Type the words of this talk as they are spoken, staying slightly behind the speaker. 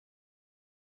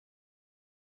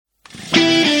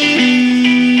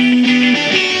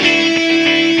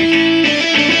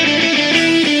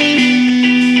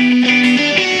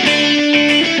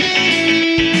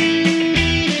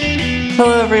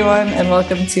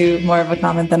welcome to More of a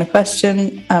Comment Than a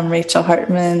Question. I'm Rachel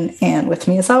Hartman, and with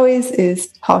me as always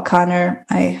is Paul Connor,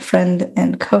 my friend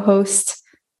and co-host.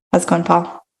 How's it going,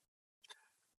 Paul?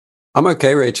 I'm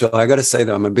okay, Rachel. I got to say,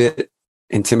 though, I'm a bit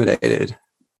intimidated.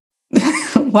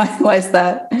 Why is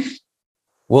that?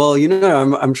 Well,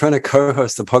 I'm trying to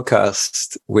co-host a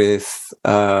podcast with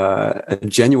a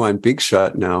genuine big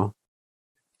shot now,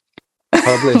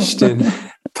 published in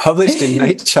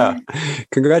Nature.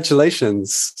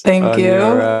 Congratulations! Thank you.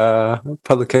 Your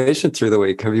publication through the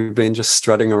week. Have you been just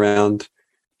strutting around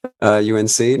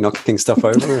UNC, knocking stuff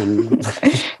over? And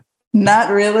Not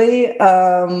really.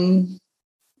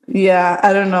 Yeah,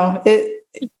 I don't know.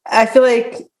 I feel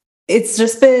like it's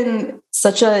just been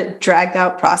such a dragged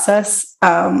out process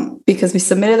because we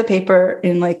submitted the paper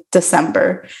in like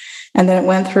December, and then it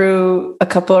went through a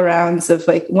couple of rounds of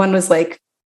one was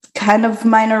kind of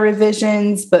minor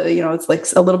revisions, but it's like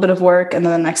a little bit of work, and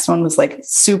then the next one was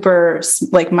super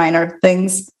minor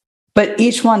things. But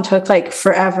each one took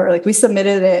forever. We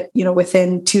submitted it,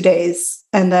 within 2 days,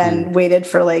 and then waited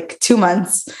for 2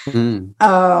 months.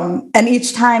 And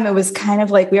each time it was kind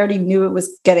of we already knew it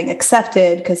was getting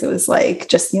accepted because it was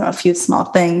just, a few small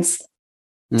things.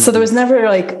 So there was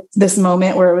never this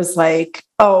moment where it was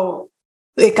oh,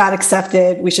 it got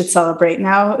accepted, we should celebrate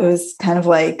now. It was kind of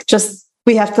just,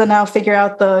 we have to now figure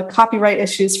out the copyright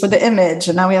issues for the image.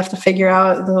 And now we have to figure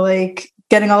out the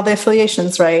getting all the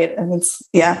affiliations right. And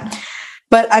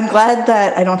but I'm glad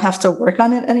that I don't have to work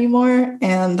on it anymore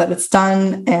and that it's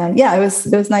done. And yeah, it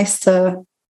was nice to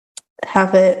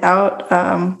have it out.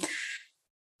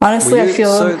 Honestly, I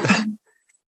feel.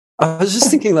 I was just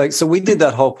thinking so we did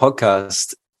that whole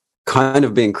podcast kind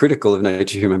of being critical of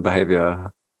Nature Human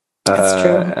Behavior. That's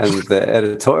true. And the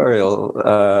editorial,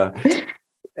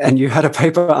 and you had a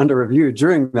paper under review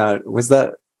during that. Was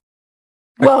that?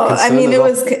 Well, I mean, it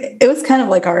was kind of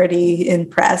already in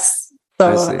press.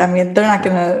 So, I mean, they're not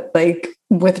going to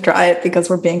withdraw it because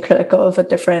we're being critical of a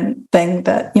different thing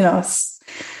that,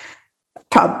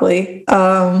 probably.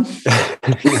 Yeah,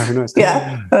 who knows?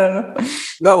 Yeah, I don't know.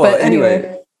 No, well,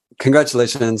 anyway,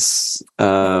 congratulations.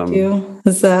 Thank you.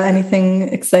 Has anything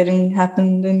exciting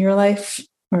happened in your life?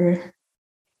 Or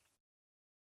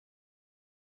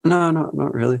No,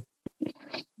 not really.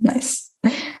 Nice.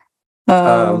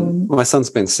 My son's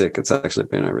been sick. It's actually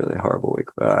been a really horrible week,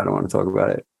 but I don't want to talk about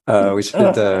it. We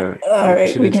should,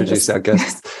 introduce our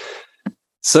guest.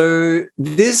 So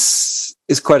this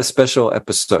is quite a special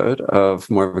episode of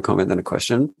More of a Comment Than a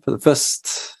Question. I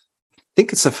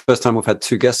think it's the first time we've had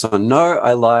two guests on. No,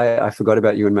 I lie. I forgot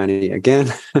about you and Manny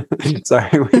again.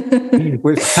 Sorry.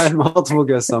 We've had multiple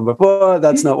guests on before.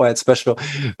 That's not why it's special.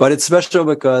 But it's special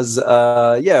because,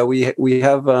 we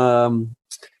have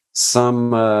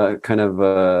some kind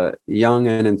of young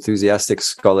and enthusiastic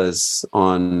scholars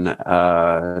on,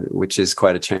 which is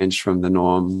quite a change from the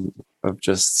norm of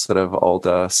just sort of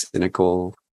older,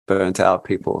 cynical, burnt out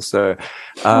people. So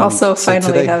also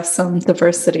finally today, have some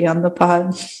diversity on the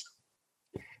pod.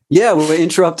 Yeah, we're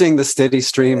interrupting the steady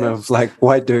stream of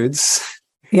white dudes.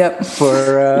 Yep.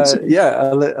 For a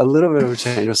little bit of a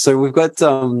change. So we've got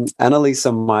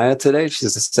Annalisa Meyer today.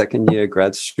 She's a second-year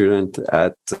grad student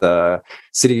at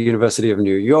City University of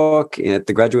New York at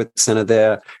the Graduate Center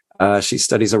there. She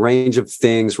studies a range of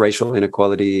things: racial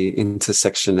inequality,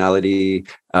 intersectionality,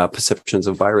 perceptions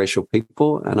of biracial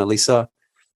people. Annalisa,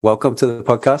 welcome to the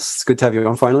podcast. It's good to have you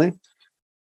on finally.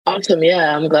 Awesome.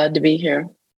 Yeah, I'm glad to be here.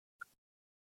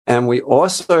 And we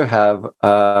also have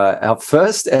our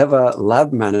first ever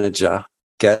lab manager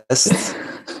guest,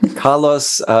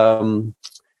 Carlos. How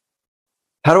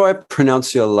do I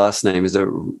pronounce your last name? Is it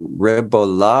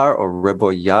Rebollar or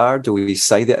Rebollar? Do we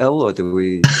say the L or do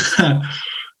we?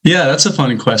 Yeah, that's a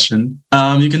funny question.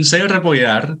 You can say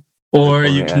Rebollar or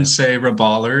you can say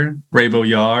Reballer,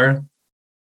 Rebollar,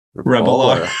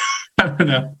 Rebollar. I don't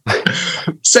know.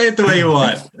 Say it the way you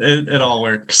want. It all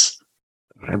works.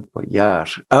 Yeah,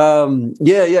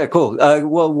 cool.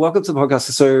 Well, welcome to the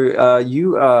podcast. So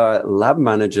you are lab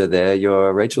manager there.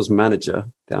 You're Rachel's manager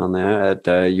down there at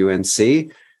UNC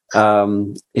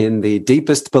in the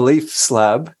Deepest Beliefs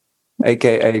lab,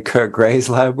 aka Kurt Gray's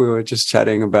lab. We were just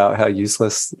chatting about how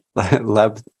useless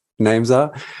lab names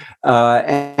are.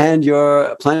 And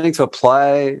you're planning to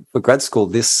apply for grad school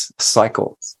this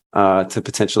cycle to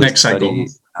potentially next study.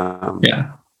 Cycle.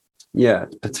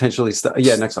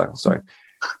 Next cycle. Sorry.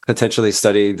 Potentially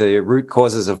study the root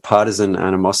causes of partisan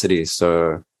animosity.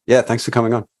 So, yeah, thanks for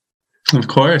coming on. Of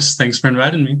course. Thanks for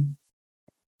inviting me.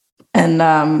 And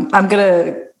I'm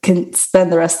going to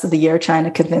spend the rest of the year trying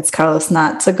to convince Carlos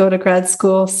not to go to grad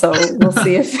school. So we'll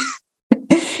see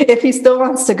if he still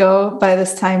wants to go by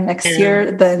this time next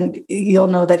year, then you'll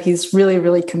know that he's really,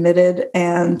 really committed,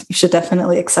 and you should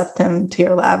definitely accept him to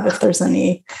your lab if there's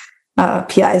any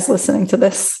PIs listening to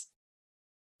this.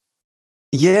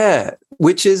 Yeah,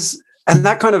 and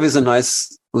that kind of is a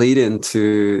nice lead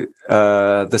into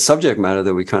the subject matter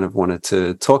that we kind of wanted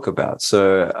to talk about.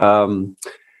 So,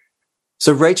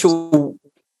 Rachel,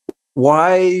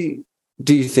 why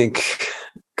do you think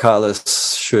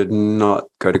Carlos should not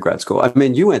go to grad school? I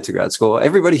mean, you went to grad school.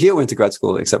 Everybody here went to grad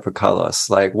school except for Carlos.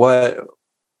 Like,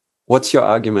 what's your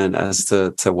argument as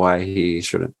to why he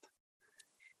shouldn't?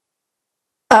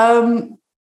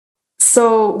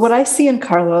 So what I see in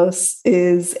Carlos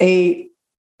is a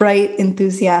bright,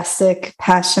 enthusiastic,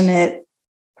 passionate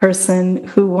person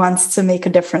who wants to make a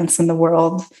difference in the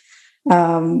world.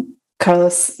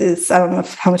 Carlos is, I don't know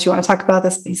how much you want to talk about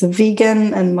this, but he's a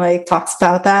vegan and like talks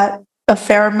about that a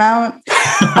fair amount.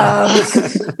 And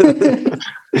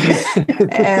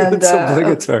it's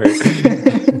obligatory.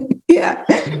 Yeah.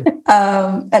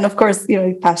 And of course,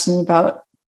 he's passionate about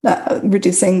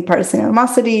reducing partisan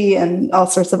animosity and all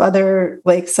sorts of other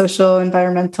like social,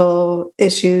 environmental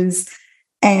issues.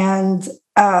 And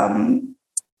when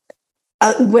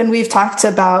we've talked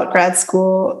about grad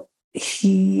school,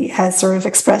 he has sort of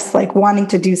expressed like wanting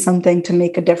to do something to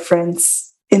make a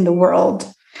difference in the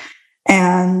world.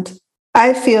 And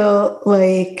I feel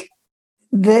like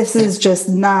this is just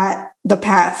not the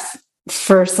path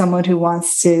for someone who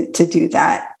wants to do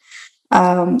that.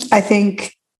 I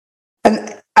think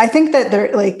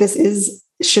that this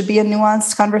should be a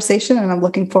nuanced conversation, and I'm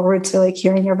looking forward to like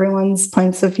hearing everyone's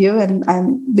points of view, and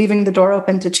I'm leaving the door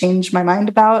open to change my mind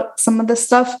about some of this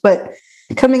stuff. But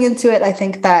coming into it, I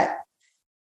think that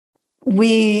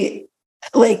we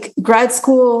like grad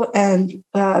school and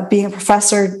being a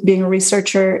professor, being a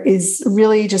researcher is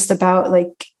really just about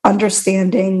like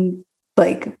understanding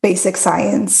like basic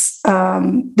science.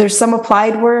 There's some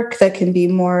applied work that can be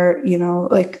more,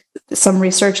 like some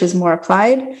research is more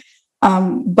applied.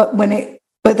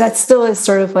 But that still is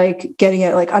sort of like getting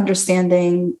at like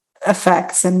understanding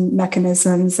effects and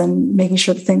mechanisms and making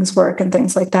sure that things work and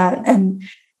things like that. And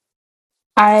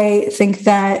I think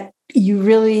that you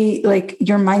really like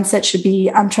your mindset should be,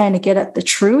 I'm trying to get at the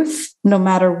truth no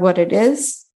matter what it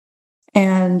is.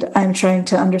 And I'm trying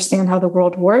to understand how the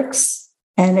world works.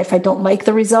 And if I don't like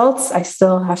the results, I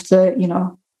still have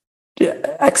to,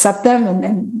 accept them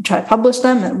and try to publish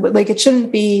them. And like, you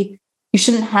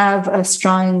shouldn't have a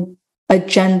strong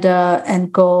agenda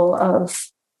and goal of,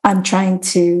 I'm trying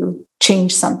to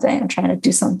change something, I'm trying to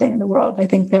do something in the world. I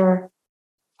think there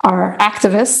are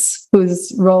activists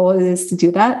whose role it is to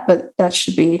do that, but that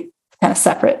should be kind of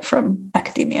separate from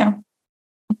academia.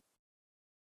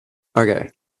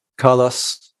 Okay.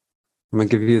 Carlos, I'm going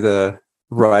to give you the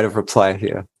right of reply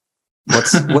here.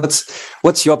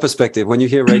 What's your perspective when you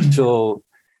hear Rachel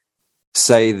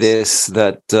say this,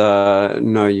 that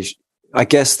I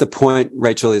guess the point,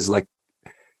 Rachel, is like,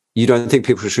 you don't think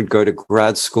people should go to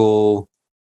grad school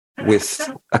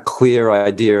with a clear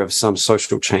idea of some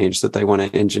social change that they want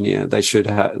to engineer. They should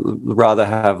rather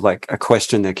have like a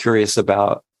question they're curious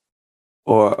about,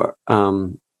 or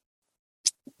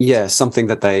something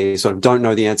that they sort of don't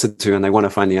know the answer to and they want to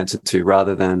find the answer to,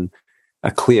 rather than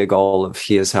a clear goal of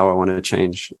here's how I want to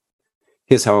change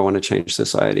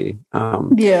society.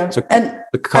 So, and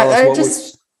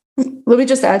Carlos, let me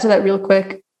just add to that real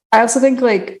quick. I also think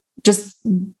like just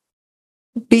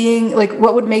being like,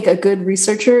 what would make a good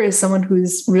researcher is someone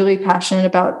who's really passionate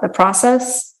about the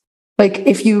process. Like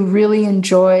if you really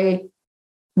enjoy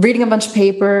reading a bunch of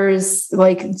papers,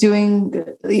 like if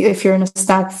you're in a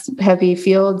stats heavy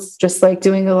field, just like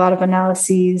doing a lot of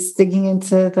analyses, digging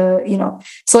into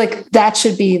so like that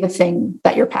should be the thing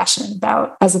that you're passionate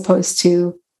about, as opposed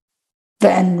to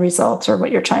the end result or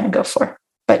what you're trying to go for.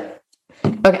 But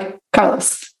okay,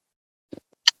 Carlos.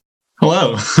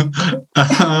 Hello.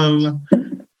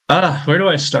 Where do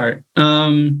I start?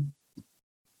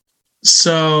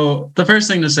 So the first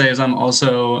thing to say is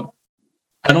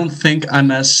I don't think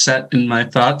I'm as set in my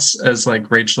thoughts as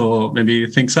like Rachel maybe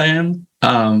thinks I am.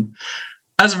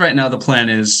 As of right now, the plan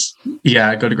is,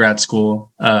 go to grad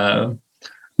school,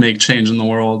 make change in the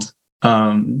world.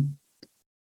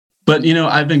 But,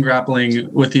 I've been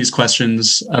grappling with these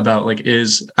questions about like,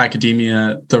 is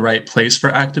academia the right place for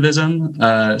activism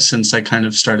since I kind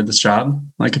of started this job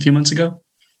like a few months ago.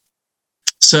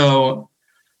 So,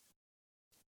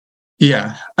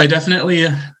 I definitely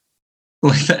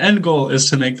like the end goal is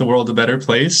to make the world a better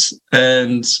place.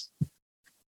 And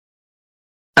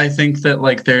I think that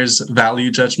like there's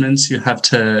value judgments you have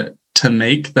to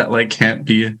make that like can't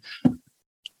be,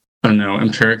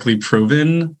 empirically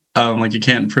proven Like, you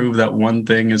can't prove that one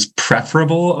thing is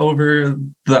preferable over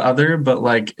the other, but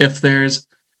like if there's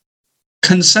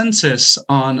consensus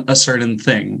on a certain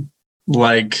thing,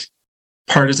 like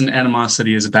partisan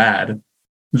animosity is bad,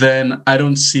 then I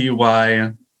don't see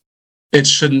why it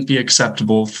shouldn't be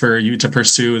acceptable for you to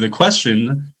pursue the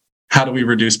question, how do we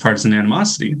reduce partisan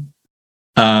animosity?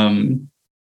 And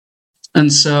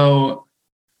so,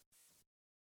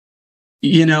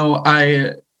 you know,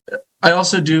 I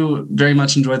also do very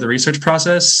much enjoy the research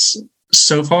process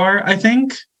so far, I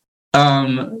think.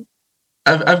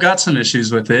 I've got some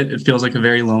issues with it. It feels like a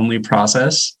very lonely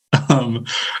process.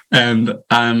 And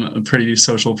I'm a pretty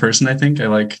social person, I think. I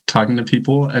like talking to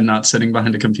people and not sitting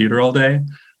behind a computer all day.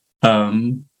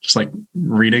 Just like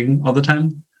reading all the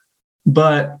time.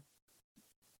 But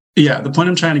yeah, the point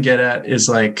I'm trying to get at is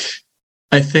like,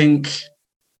 I think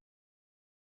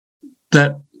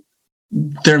that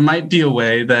there might be a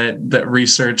way that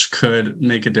research could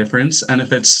make a difference. And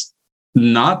if it's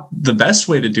not the best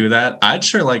way to do that, I'd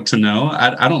sure like to know.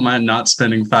 I don't mind not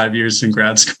spending 5 years in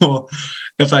grad school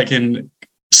if I can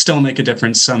still make a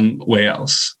difference some way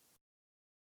else.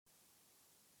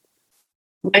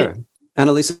 Okay.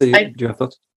 Annalisa, do you have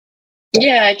thoughts?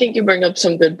 Yeah, I think you bring up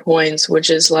some good points, which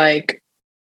is like,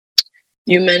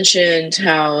 you mentioned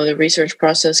how the research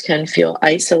process can feel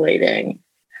isolating,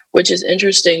 which is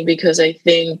interesting because I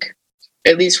think,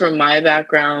 at least from my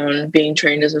background, being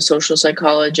trained as a social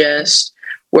psychologist,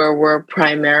 where we're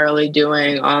primarily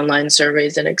doing online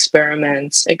surveys and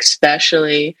experiments,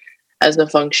 especially as a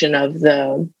function of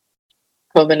the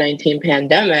COVID-19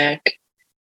 pandemic,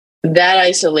 that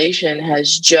isolation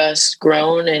has just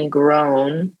grown and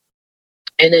grown,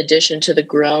 in addition to the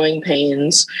growing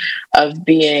pains of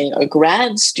being a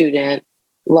grad student,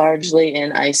 largely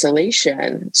in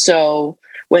isolation. So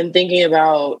when thinking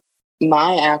about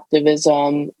my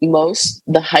activism,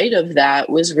 the height of that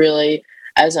was really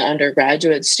as an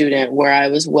undergraduate student, where I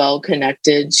was well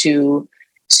connected to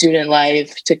student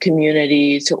life, to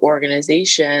community, to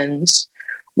organizations,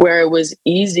 where it was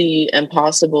easy and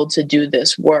possible to do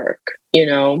this work. You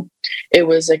know, it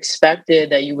was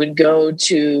expected that you would go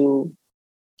to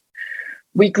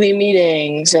weekly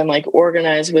meetings and like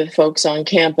organize with folks on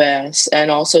campus.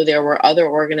 And also there were other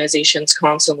organizations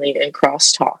constantly in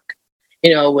crosstalk,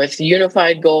 you know, with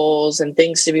unified goals and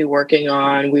things to be working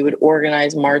on. We would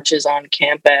organize marches on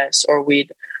campus, or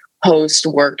we'd host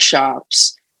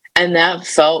workshops. And that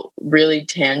felt really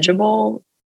tangible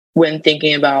when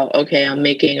thinking about, okay, I'm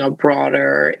making a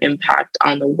broader impact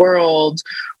on the world,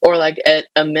 or like at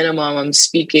a minimum, I'm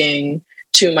speaking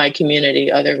to my community,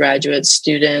 other graduate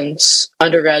students,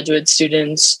 undergraduate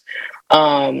students,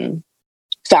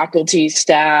 faculty,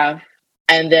 staff.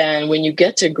 And then when you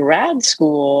get to grad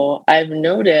school, I've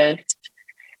noticed,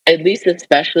 at least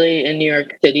especially in New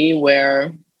York City,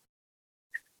 where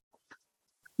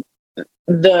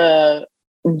the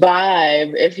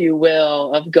vibe, if you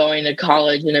will, of going to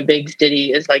college in a big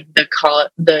city is like the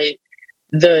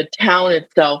town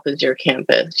itself is your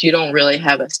campus. You don't really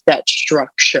have a set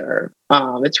structure.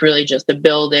 It's really just a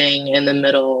building in the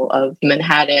middle of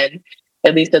Manhattan,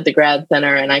 at least at the grad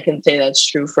center. And I can say that's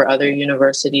true for other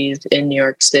universities in New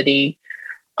York City.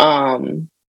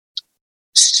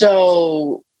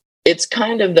 So it's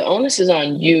kind of, the onus is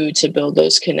on you to build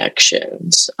those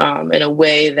connections in a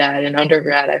way that in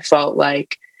undergrad, I felt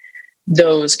like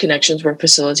those connections were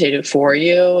facilitated for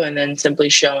you, and then simply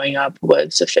showing up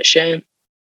was sufficient.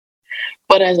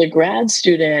 But as a grad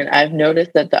student, I've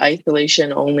noticed that the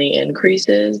isolation only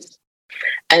increases.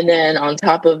 And then on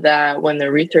top of that, when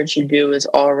the research you do is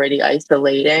already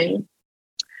isolating,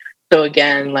 so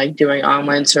again, like doing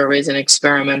online surveys and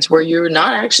experiments where you're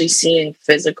not actually seeing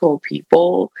physical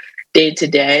people day to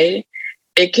day,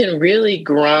 it can really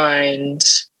grind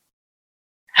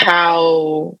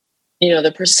how, you know,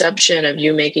 the perception of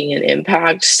you making an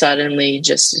impact suddenly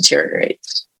just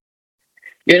deteriorates.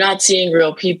 You're not seeing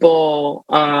real people.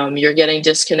 You're getting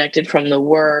disconnected from the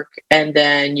work. And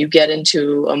then you get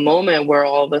into a moment where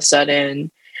all of a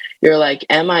sudden you're like,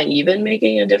 am I even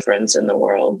making a difference in the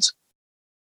world?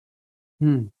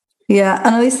 Yeah.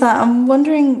 Annalisa, I'm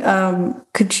wondering,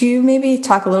 could you maybe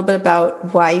talk a little bit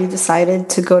about why you decided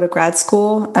to go to grad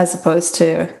school as opposed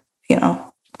to, you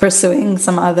know, pursuing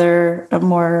some other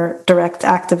more direct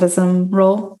activism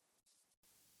role?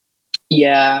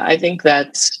 Yeah, I think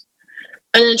that's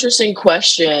an interesting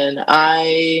question.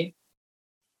 I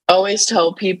always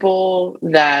tell people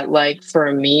that, like,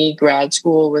 for me, grad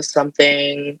school was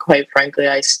something, quite frankly,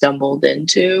 I stumbled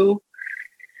into.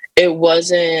 It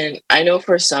wasn't, I know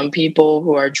for some people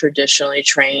who are traditionally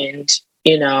trained,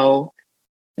 you know,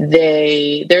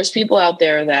 there's people out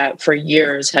there that for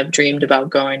years have dreamed about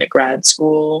going to grad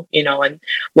school, you know, and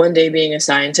one day being a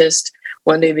scientist,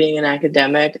 one day being an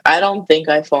academic. I don't think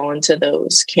I fall into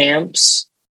those camps.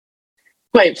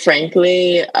 Quite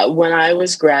frankly, when I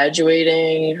was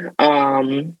graduating,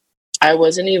 I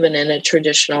wasn't even in a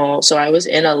traditional, so I was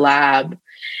in a lab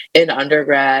in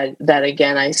undergrad that,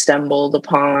 again, I stumbled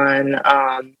upon.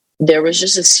 There was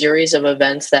just a series of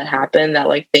events that happened that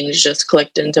like things just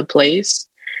clicked into place.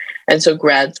 And so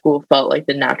grad school felt like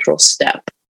the natural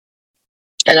step.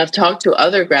 And I've talked to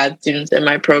other grad students in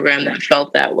my program that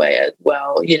felt that way as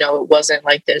well. You know, it wasn't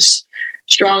like this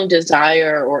strong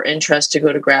desire or interest to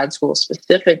go to grad school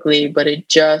specifically, but it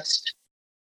just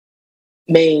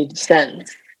made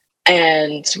sense.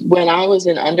 And when I was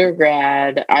in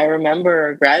undergrad, I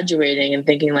remember graduating and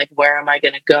thinking, like, where am I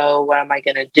going to go? What am I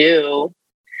going to do?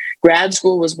 Grad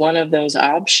school was one of those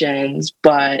options,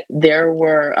 but there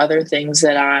were other things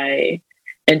that I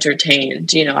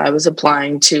entertained. You know, I was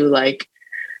applying to, like,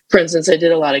 for instance, I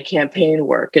did a lot of campaign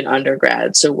work in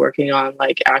undergrad. So working on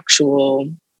like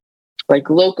actual, like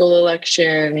local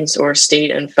elections or state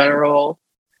and federal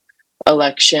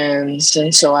elections.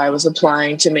 And so I was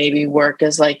applying to maybe work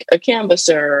as like a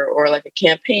canvasser or like a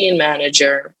campaign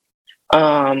manager.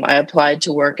 I applied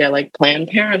to work at like Planned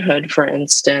Parenthood, for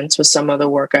instance, with some of the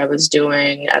work I was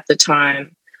doing at the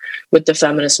time with the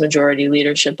Feminist Majority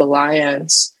Leadership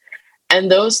Alliance. And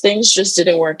those things just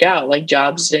didn't work out. Like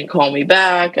jobs didn't call me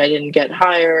back. I didn't get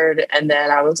hired. And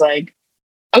then I was like,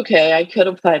 okay, I could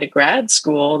apply to grad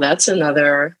school. That's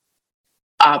another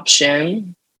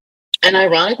option. And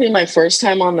ironically, my first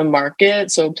time on the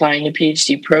market, so applying to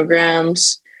PhD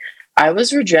programs, I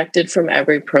was rejected from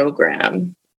every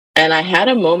program. And I had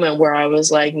a moment where I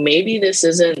was like, maybe this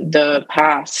isn't the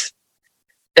path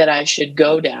that I should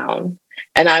go down.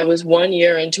 And I was 1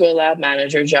 year into a lab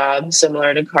manager job,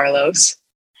 similar to Carlos.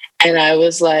 And I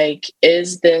was like,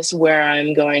 is this where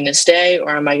I'm going to stay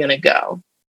or am I going to go?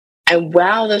 And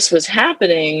while this was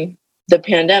happening, the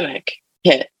pandemic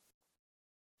hit.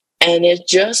 And it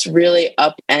just really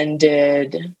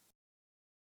upended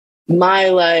my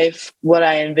life, what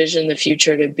I envisioned the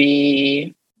future to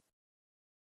be.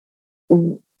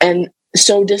 And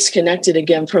so disconnected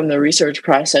again from the research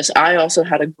process. I also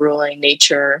had a grueling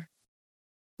Nature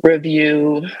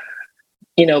review,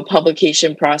 you know,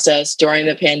 publication process during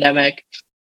the pandemic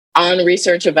on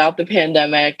research about the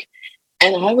pandemic.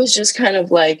 And I was just kind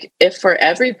of like, if for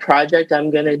every project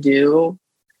I'm going to do,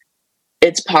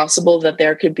 it's possible that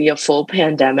there could be a full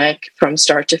pandemic from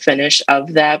start to finish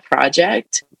of that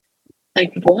project.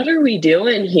 Like, what are we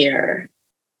doing here?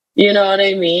 You know what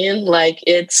I mean? Like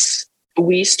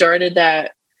we started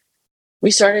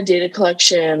data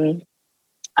collection,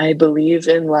 I believe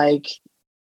in like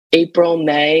April,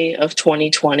 May of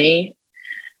 2020.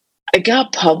 It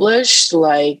got published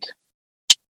like,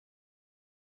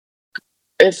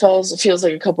 it feels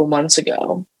like a couple months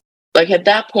ago. Like at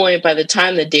that point, by the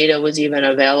time the data was even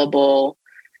available,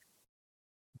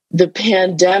 the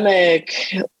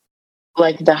pandemic,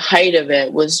 like the height of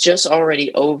it was just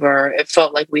already over. It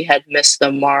felt like we had missed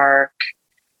the mark.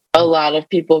 A lot of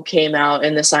people came out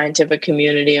in the scientific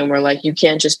community and were like, you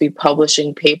can't just be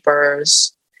publishing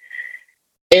papers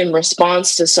in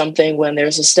response to something when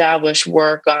there's established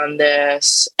work on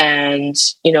this. And,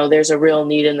 you know, there's a real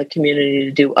need in the community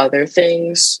to do other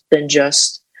things than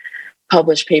just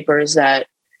publish papers that,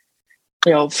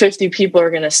 you know, 50 people are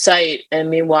going to cite. And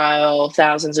meanwhile,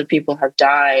 thousands of people have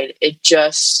died.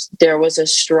 There was a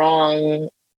strong,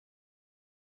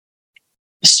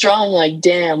 like,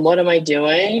 damn, what am I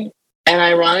doing? And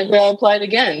ironically, I applied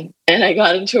again and I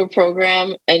got into a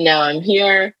program and now I'm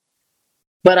here.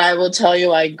 But I will tell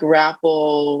you, I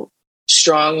grapple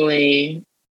strongly,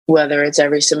 whether it's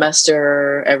every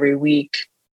semester, every week,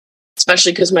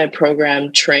 especially because my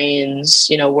program trains,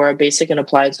 you know, we're a basic and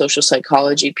applied social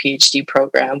psychology PhD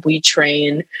program. We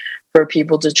train for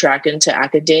people to track into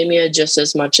academia just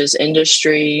as much as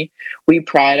industry. We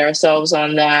pride ourselves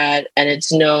on that. And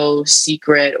it's no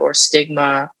secret or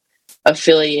stigma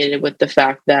affiliated with the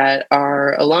fact that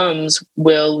our alums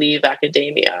will leave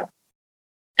academia.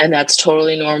 And that's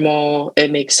totally normal. It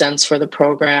makes sense for the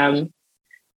program.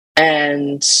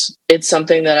 And it's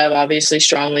something that I've obviously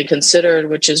strongly considered,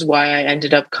 which is why I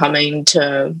ended up coming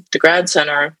to the grad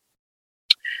center.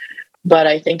 But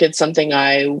I think it's something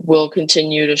I will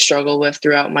continue to struggle with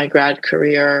throughout my grad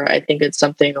career. I think it's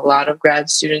something a lot of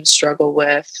grad students struggle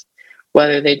with,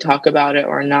 whether they talk about it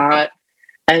or not.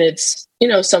 And it's, you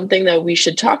know, something that we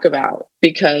should talk about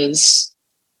because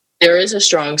there is a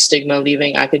strong stigma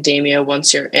leaving academia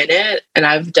once you're in it. And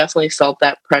I've definitely felt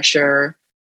that pressure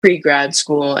pre-grad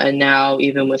school and now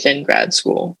even within grad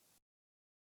school.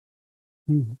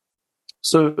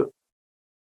 So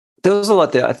there was a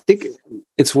lot there. I think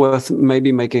it's worth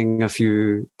maybe making a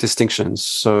few distinctions.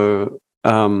 So,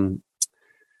 and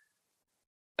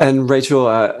Rachel,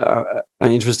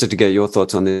 I'm interested to get your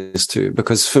thoughts on this too,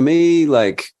 because for me,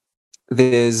 like,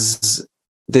 there's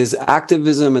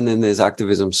activism and then there's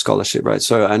activism scholarship, right?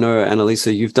 So I know,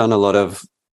 Annalisa, you've done a lot of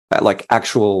like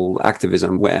actual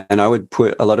activism and I would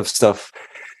put a lot of stuff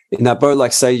in that boat.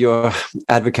 Like, say you're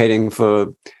advocating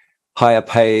for higher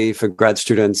pay for grad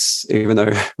students, even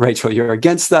though, Rachel, you're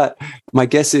against that. My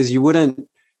guess is you wouldn't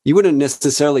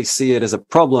necessarily see it as a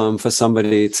problem for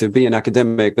somebody to be an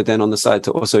academic, but then on the side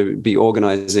to also be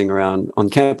organizing on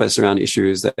campus around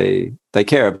issues that they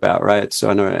care about, right? So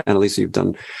I know, Annalisa, you've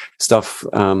done stuff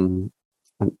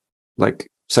like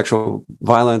sexual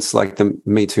violence, like the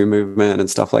Me Too movement and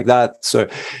stuff like that. So,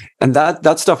 and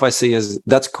that stuff I see as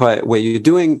that's quite where you're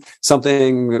doing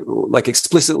something like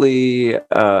explicitly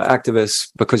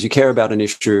activist because you care about an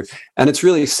issue, and it's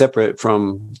really separate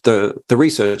from the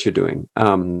research you're doing.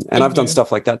 And I've done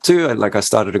stuff like that too. I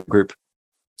started a group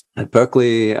at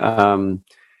Berkeley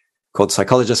called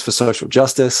Psychologists for Social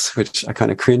Justice, which I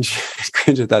kind of cringe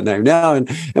at that name now. And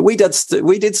we did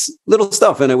little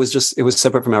stuff, and it was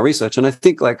separate from our research. And I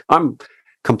think like I'm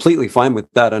completely fine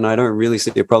with that, and I don't really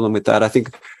see a problem with that. I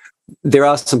think there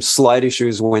are some slight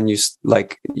issues when you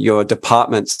like your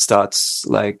department starts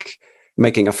like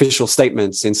making official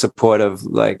statements in support of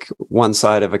like one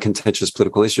side of a contentious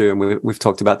political issue, and we've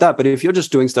talked about that. But if you're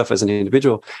just doing stuff as an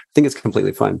individual, I think it's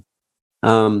completely fine.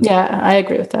 Yeah, I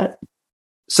agree with that.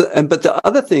 So, but the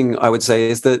other thing I would say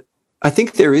is that I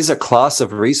think there is a class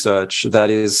of research that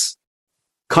is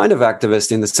kind of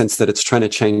activist in the sense that it's trying to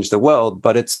change the world,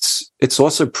 but it's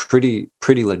also pretty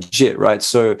legit, right?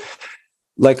 So,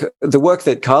 like the work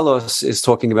that Carlos is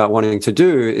talking about wanting to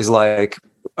do is like,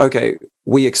 okay,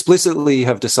 we explicitly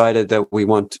have decided that we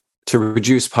want to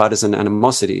reduce partisan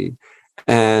animosity,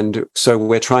 and so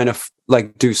we're trying to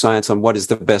like do science on what is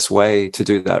the best way to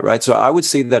do that, right? So I would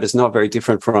see that as not very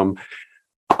different from,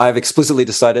 I've explicitly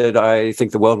decided I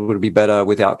think the world would be better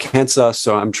without cancer,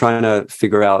 so I'm trying to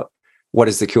figure out what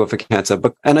is the cure for cancer.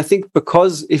 And I think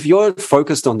because if you're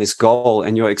focused on this goal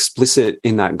and you're explicit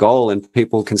in that goal and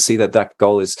people can see that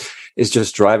goal is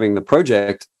just driving the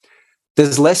project,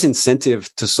 there's less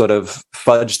incentive to sort of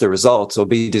fudge the results or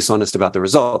be dishonest about the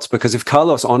results. Because if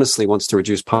Carlos honestly wants to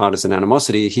reduce partisan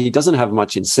animosity, he doesn't have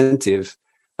much incentive.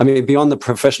 I mean, beyond the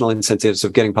professional incentives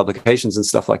of getting publications and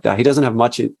stuff like that, he doesn't have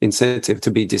much incentive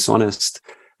to be dishonest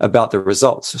about the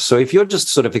results. So if you're just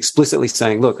sort of explicitly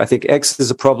saying, look, I think X is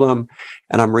a problem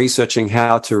and I'm researching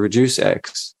how to reduce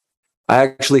X, I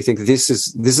actually think this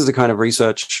is a kind of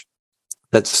research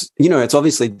that's, you know, it's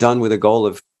obviously done with a goal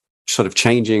of sort of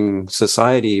changing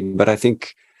society, but I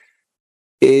think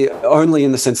only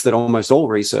in the sense that almost all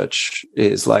research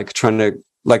is like trying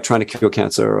to cure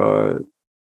cancer or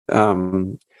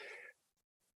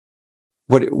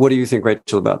what do you think,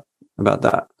 Rachel, about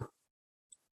that?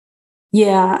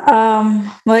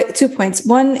 Yeah, like 2 points.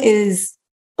 One is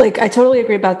like I totally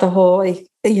agree about the whole like,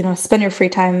 you know, spend your free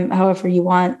time however you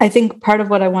want. I think part of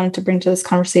what I wanted to bring to this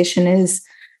conversation is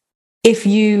if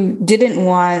you didn't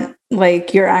want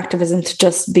like your activism to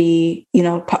just be, you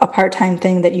know, a part-time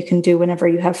thing that you can do whenever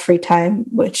you have free time,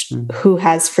 which who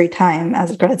has free time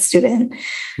as a grad student,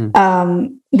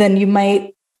 then you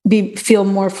might feel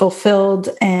more fulfilled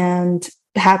and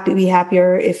be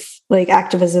happier if like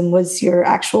activism was your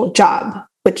actual job,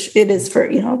 which it is for,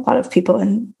 you know, a lot of people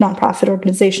in nonprofit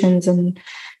organizations and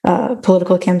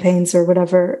political campaigns or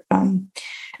whatever.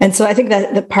 And so I think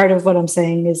that the part of what I'm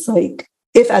saying is like,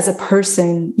 if as a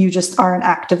person you just are an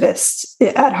activist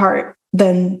at heart,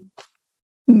 then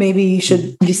maybe you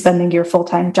should be spending your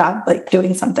full-time job like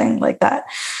doing something like that.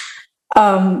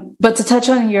 But to touch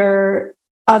on your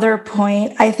other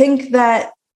point, I think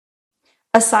that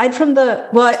aside from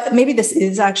maybe this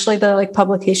is actually the like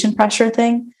publication pressure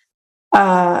thing.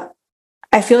 I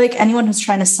feel like anyone who's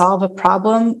trying to solve a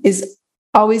problem is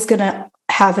always going to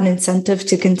have an incentive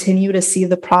to continue to see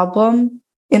the problem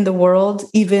in the world,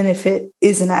 even if it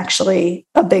isn't actually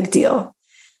a big deal.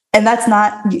 And that's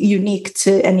not unique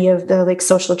to any of the like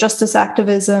social justice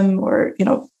activism or, you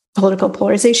know, political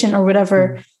polarization or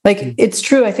whatever. Like it's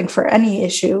true, I think, for any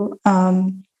issue.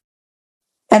 And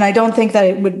I don't think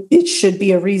that it should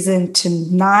be a reason to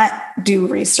not do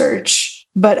research,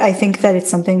 but I think that it's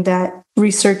something that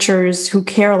researchers who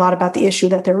care a lot about the issue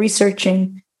that they're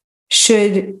researching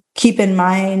should keep in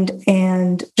mind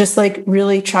and just like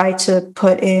really try to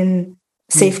put in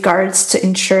safeguards to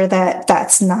ensure that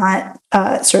that's not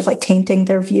sort of like tainting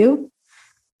their view.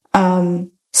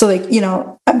 So like,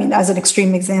 I mean, as an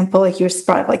extreme example, like you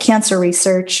brought up like cancer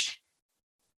research,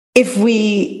 if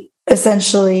we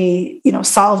essentially,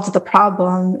 solved the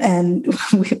problem and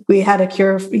we had a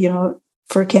cure,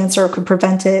 for cancer or could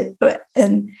prevent it.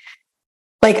 And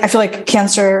like, I feel like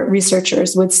cancer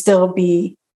researchers would still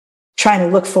be trying to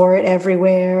look for it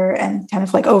everywhere and kind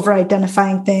of like over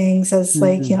identifying things as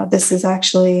like, this is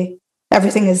actually,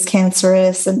 everything is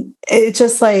cancerous. And it's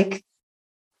just like,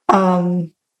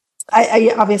 I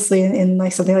obviously in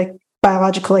like something like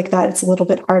biological like that, it's a little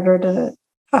bit harder to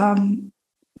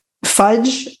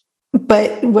fudge.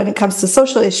 But when it comes to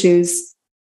social issues,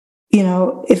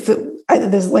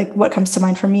 there's like what comes to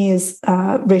mind for me is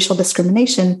racial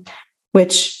discrimination,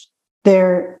 which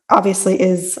there obviously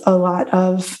is a lot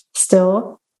of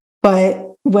still.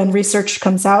 But when research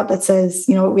comes out that says,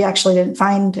 we actually didn't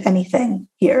find anything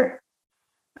here,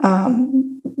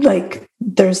 like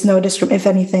there's no if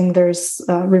anything, there's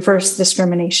reverse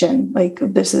discrimination. Like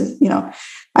this is,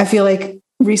 I feel like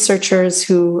researchers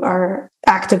who are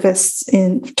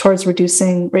activists towards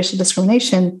reducing racial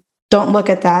discrimination don't look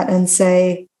at that and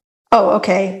say, oh,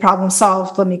 okay, problem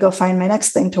solved. Let me go find my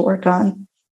next thing to work on.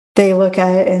 They look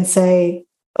at it and say,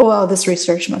 oh, well, this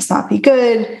research must not be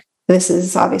good. This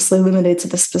is obviously limited to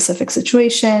the specific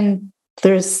situation.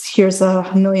 Here's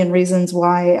a million reasons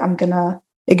why I'm going to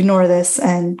ignore this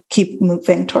and keep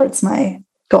moving towards my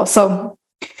goal. So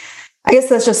I guess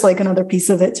that's just like another piece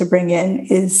of it to bring in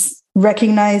is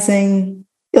recognizing,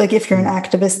 like if you're an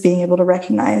activist, being able to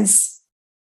recognize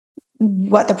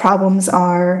what the problems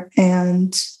are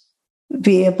and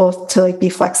be able to like be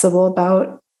flexible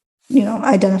about,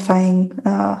 identifying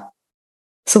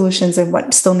solutions and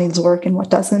what still needs work and what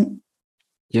doesn't.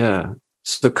 Yeah.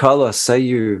 So Carla, say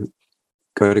you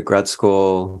go to grad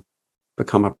school,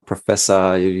 become a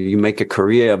professor, you make a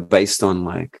career based on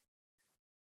like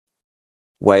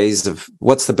ways of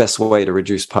what's the best way to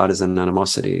reduce partisan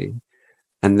animosity.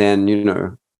 And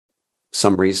then,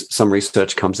 some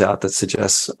research comes out that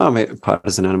suggests, maybe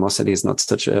partisan animosity is not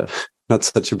such a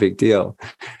big deal.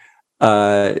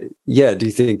 Do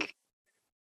you think,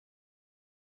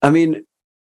 I mean,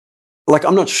 like,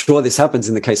 I'm not sure this happens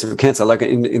in the case of cancer. Like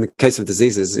in the case of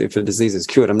diseases, if a disease is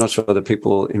cured, I'm not sure that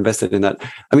people invested in that.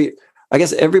 I mean, I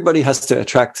guess everybody has to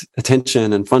attract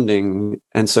attention and funding.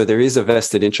 And so there is a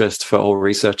vested interest for all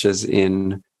researchers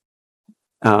in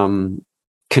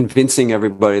convincing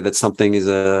everybody that something is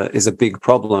a big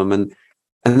problem. And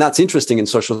that's interesting in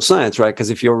social science, right? Because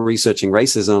if you're researching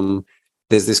racism,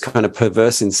 there's this kind of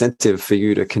perverse incentive for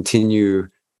you to continue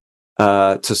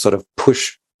to sort of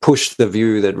push the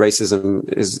view that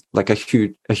racism is like a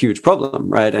huge problem,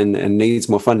 right? And needs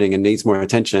more funding and needs more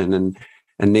attention and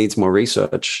needs more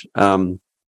research.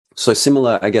 So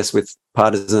similar, I guess, with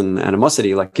partisan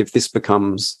animosity, like if this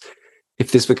becomes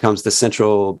the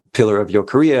central pillar of your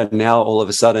career, now all of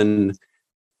a sudden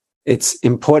it's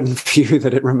important for you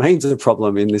that it remains a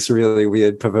problem in this really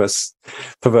weird, perverse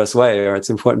way, or it's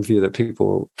important for you that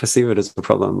people perceive it as a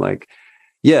problem. Like,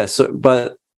 yeah. So,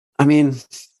 but I mean,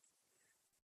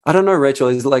 I don't know, Rachel,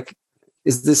 is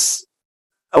this,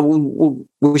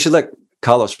 we should let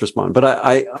Carlos respond, but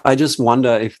I just wonder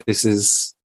if this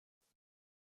is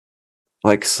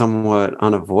like somewhat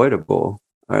unavoidable,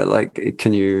 or like,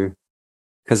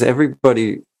 because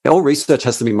all research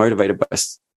has to be motivated by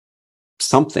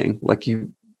something. Like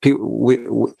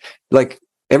like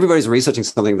everybody's researching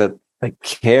something that they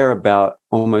care about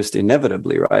almost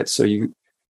inevitably, right? So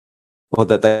or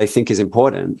that they think is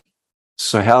important.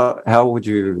 So how would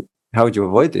you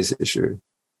avoid this issue?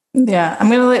 Yeah, I'm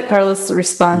going to let Carlos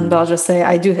respond, but I'll just say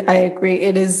I agree.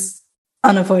 It is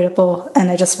unavoidable,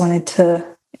 and I just wanted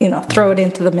to throw it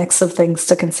into the mix of things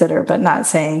to consider, but not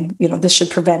saying this should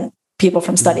prevent people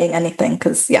from studying anything,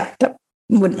 because that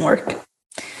wouldn't work.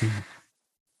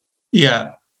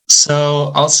 Yeah.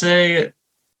 So I'll say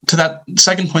to that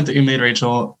second point that you made,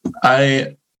 Rachel,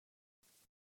 I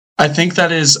think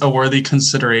that is a worthy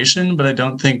consideration, but I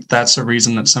don't think that's a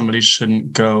reason that somebody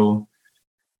shouldn't go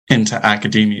into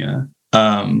academia.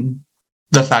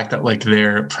 The fact that like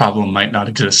their problem might not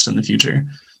exist in the future.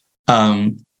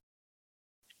 I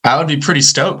would be pretty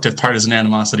stoked if partisan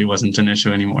animosity wasn't an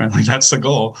issue anymore. Like that's the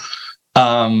goal.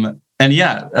 And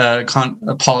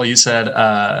Paul, you said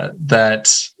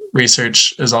that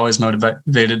research is always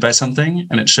motivated by something,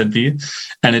 and it should be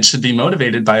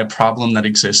motivated by a problem that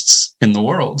exists in the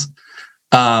world.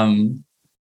 And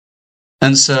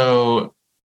so,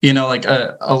 like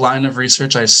a line of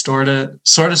research I sort of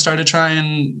started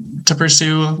trying to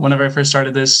pursue whenever I first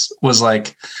started this was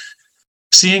like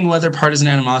seeing whether partisan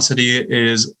animosity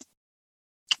is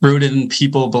rooted in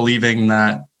people believing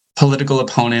that political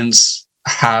opponents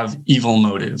have evil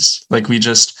motives. Like we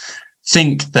just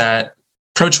think that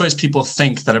pro-choice people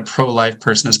think that a pro-life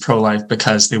person is pro-life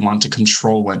because they want to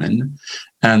control women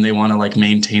and they want to like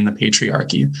maintain the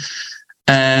patriarchy.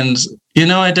 And,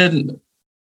 I did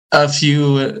a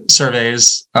few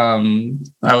surveys. I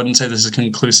wouldn't say this is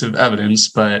conclusive evidence,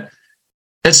 but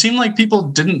it seemed like people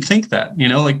didn't think that,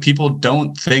 like people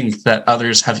don't think that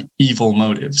others have evil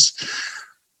motives.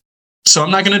 So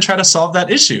I'm not going to try to solve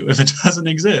that issue if it doesn't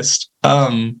exist.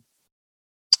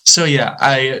 So yeah,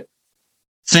 I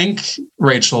think,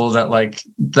 Rachel, that like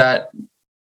that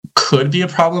could be a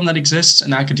problem that exists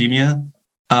in academia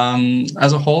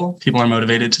as a whole. People are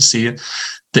motivated to see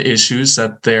the issues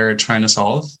that they're trying to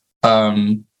solve.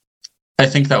 I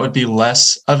think that would be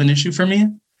less of an issue for me.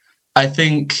 I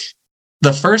think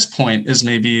the first point is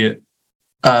maybe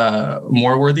a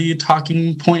more worthy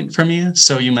talking point for me.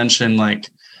 So you mentioned like,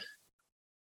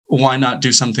 why not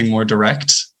do something more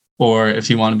direct? Or if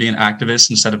you want to be an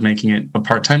activist, instead of making it a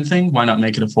part-time thing, why not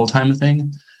make it a full-time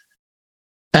thing?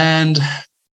 And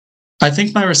I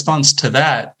think my response to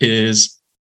that is,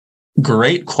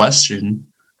 great question.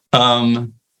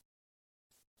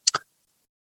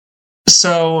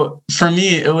 So for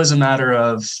me, it was a matter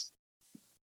of,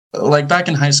 like back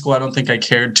in high school, I don't think I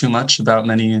cared too much about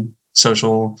many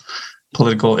social,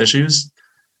 political issues.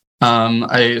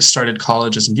 I started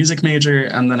college as a music major,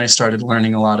 and then I started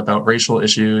learning a lot about racial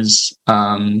issues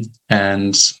and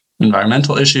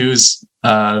environmental issues,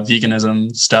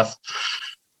 veganism stuff.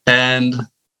 And,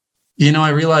 I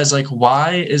realized like,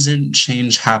 why isn't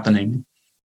change happening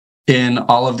in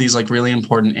all of these like really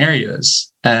important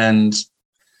areas? And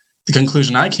the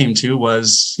conclusion I came to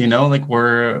was, like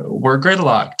we're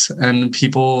gridlocked and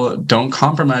people don't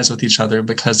compromise with each other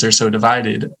because they're so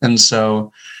divided. And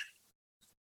so,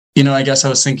 I guess I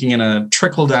was thinking in a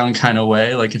trickle down kind of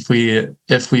way, like if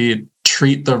we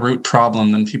treat the root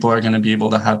problem, then people are going to be able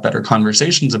to have better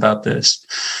conversations about this.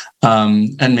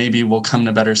 And maybe we'll come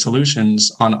to better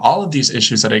solutions on all of these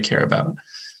issues that I care about.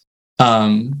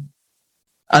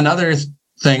 Another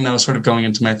thing that was sort of going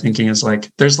into my thinking is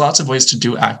like, there's lots of ways to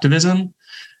do activism.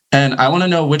 And I want to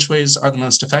know which ways are the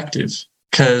most effective,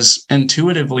 because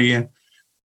intuitively,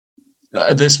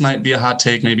 this might be a hot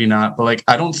take, maybe not, but like,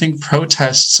 I don't think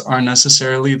protests are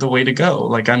necessarily the way to go.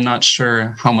 Like, I'm not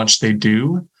sure how much they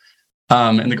do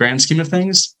in the grand scheme of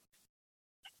things.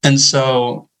 And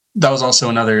so that was also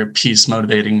another piece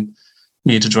motivating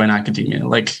me to join academia.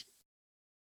 Like,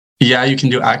 yeah, you can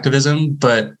do activism,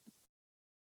 but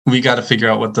we got to figure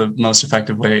out what the most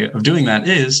effective way of doing that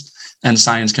is, and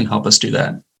science can help us do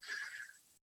that.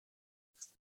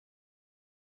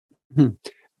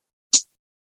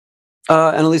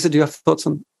 Annalisa, do you have thoughts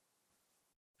on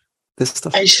this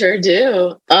stuff? I sure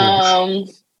do.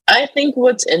 I think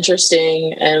what's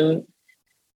interesting, and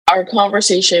our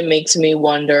conversation makes me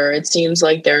wonder, it seems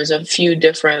like there's a few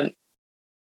different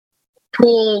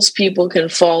pools people can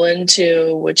fall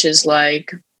into, which is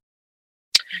like,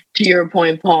 to your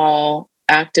point, Paul,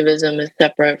 activism is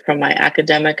separate from my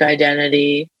academic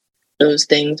identity. Those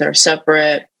things are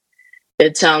separate.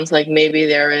 It sounds like maybe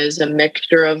there is a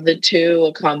mixture of the two,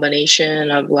 a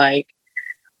combination of like,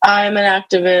 I'm an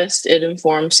activist, it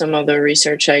informs some of the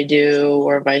research I do,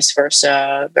 or vice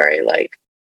versa, very like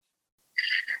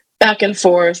back and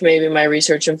forth. Maybe my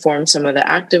research informs some of the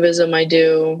activism I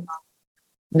do.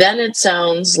 Then it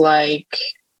sounds like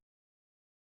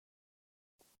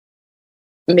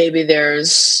maybe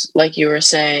there's, like you were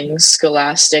saying,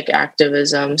 scholastic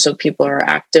activism. So people are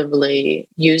actively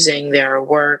using their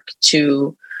work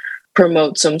to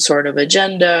promote some sort of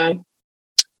agenda.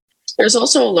 There's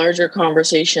also a larger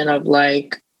conversation of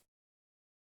like,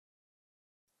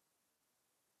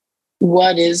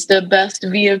 what is the best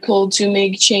vehicle to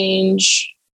make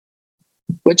change?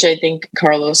 Which I think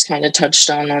Carlos kind of touched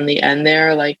on the end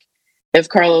there. Like, if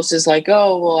Carlos is like,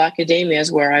 oh, well, academia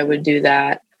is where I would do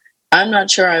that, I'm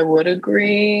not sure I would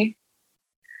agree.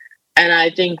 And I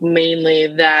think mainly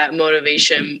that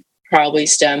motivation probably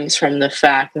stems from the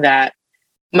fact that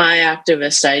my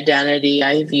activist identity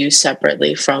I view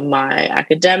separately from my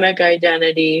academic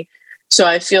identity. So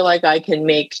I feel like I can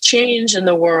make change in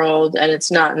the world, and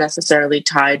it's not necessarily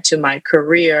tied to my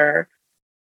career.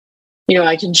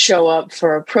 I can show up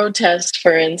for a protest,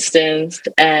 for instance,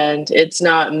 and it's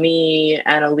not me,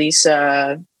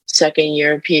 Annalisa,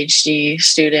 second-year PhD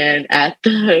student at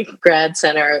the grad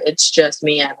center. It's just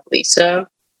me, Annalisa.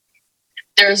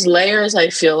 There's layers, I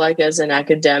feel like, as an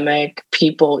academic,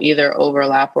 people either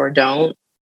overlap or don't.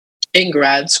 In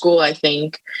grad school, I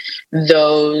think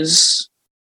those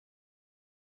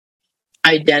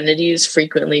identities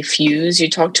frequently fuse. You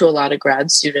talk to a lot of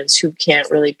grad students who can't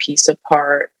really piece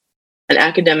apart an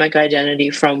academic identity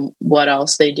from what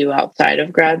else they do outside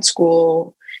of grad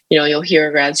school. You know, you'll hear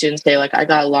a grad student say, like, I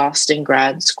got lost in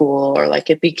grad school, or like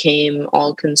it became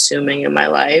all consuming in my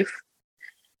life.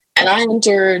 And I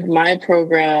entered my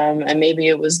program, and maybe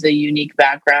it was the unique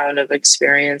background of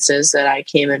experiences that I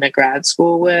came into grad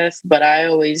school with. But I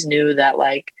always knew that,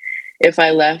 like, if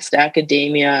I left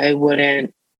academia, it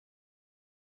wouldn't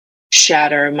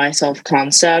shatter my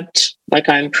self-concept. Like,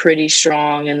 I'm pretty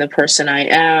strong in the person I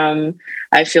am.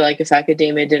 I feel like if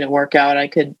academia didn't work out, I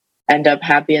could end up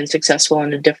happy and successful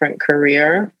in a different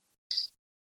career.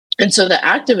 And so the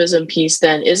activism piece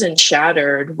then isn't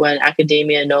shattered when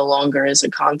academia no longer is a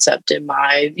concept, in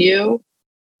my view,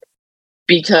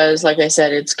 because, like I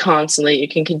said, it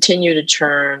can continue to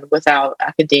churn without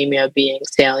academia being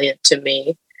salient to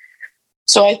me.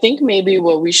 So I think maybe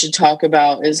what we should talk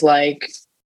about is, like,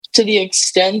 to the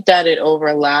extent that it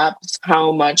overlaps,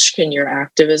 how much can your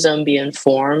activism be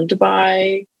informed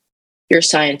by your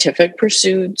scientific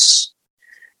pursuits?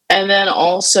 And then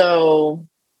also,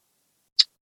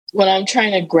 what I'm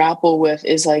trying to grapple with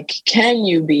is, like, can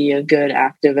you be a good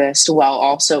activist while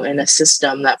also in a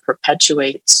system that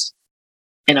perpetuates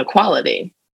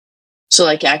inequality? So,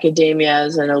 like, academia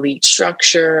as an elite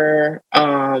structure.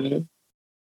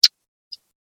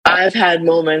 I've had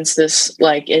moments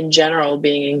in general,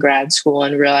 being in grad school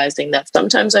and realizing that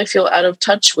sometimes I feel out of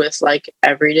touch with, like,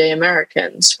 everyday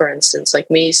Americans. For instance, like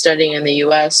me studying in the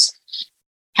US,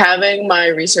 having my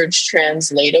research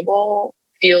translatable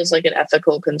feels like an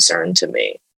ethical concern to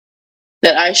me,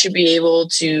 that I should be able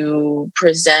to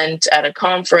present at a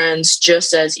conference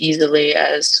just as easily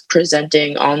as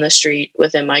presenting on the street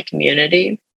within my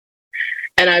community.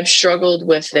 And I've struggled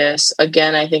with this.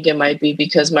 Again, I think it might be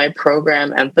because my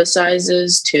program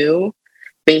emphasizes, too,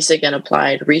 basic and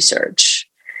applied research.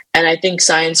 And I think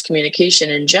science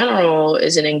communication in general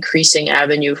is an increasing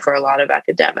avenue for a lot of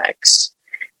academics.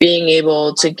 Being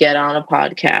able to get on a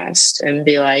podcast and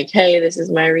be like, hey, this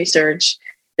is my research.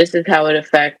 This is how it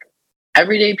affects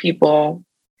everyday people,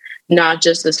 not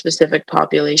just the specific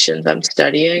populations I'm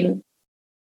studying.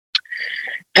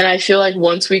 And I feel like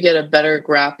once we get a better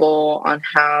grapple on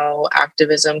how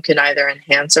activism can either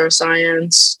enhance our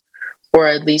science or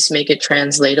at least make it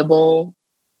translatable,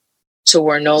 so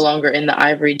we're no longer in the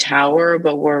ivory tower,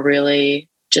 but we're really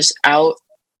just out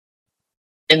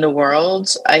in the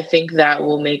world, I think that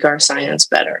will make our science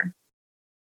better.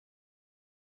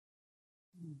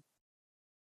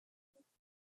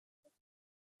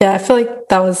 Yeah, I feel like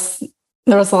there was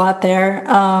a lot there.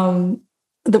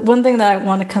 The one thing that I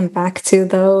want to come back to,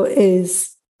 though,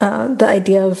 is the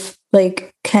idea of,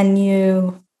 like,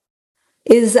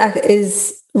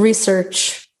 is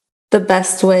research the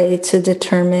best way to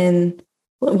determine,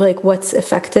 like, what's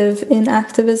effective in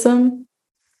activism?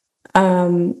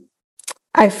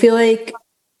 I feel like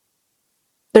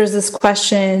there's this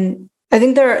question. I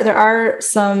think there are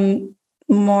some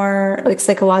more, like,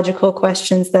 psychological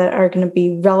questions that are going to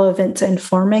be relevant to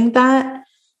informing that.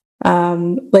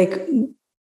 Like,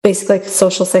 basically, like,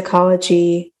 social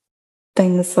psychology,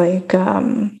 things like,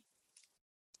 I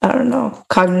don't know,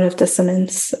 cognitive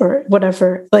dissonance or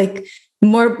whatever, like,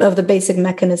 more of the basic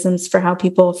mechanisms for how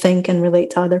people think and relate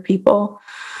to other people.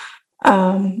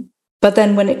 But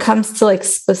then when it comes to, like,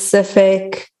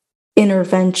 specific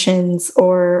interventions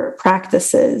or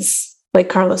practices, like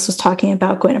Carlos was talking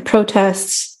about, going to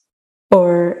protests,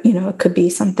 or, you know, it could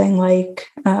be something like,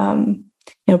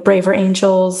 Braver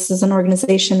Angels is an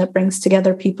organization that brings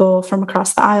together people from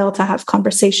across the aisle to have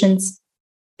conversations,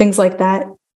 things like that.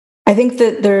 I think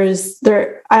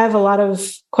that I have a lot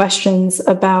of questions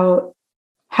about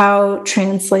how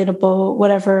translatable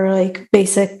whatever, like,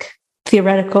 basic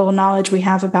theoretical knowledge we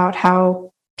have about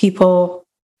how people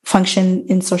function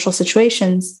in social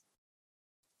situations,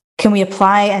 can we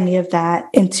apply any of that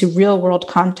into real world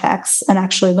contexts and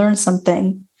actually learn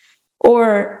something?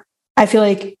 Or I feel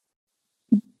like,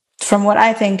 from what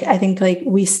I think like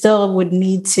we still would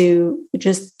need to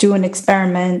just do an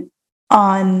experiment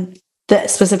on the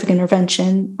specific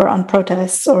intervention or on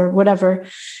protests or whatever,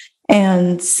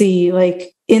 and see,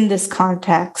 like, in this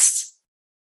context,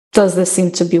 does this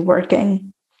seem to be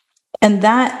working? And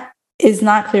that is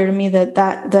not clear to me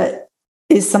that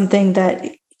is something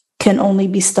that can only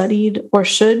be studied, or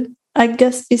should, I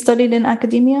guess, be studied in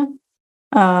academia.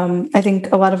 I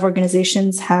think a lot of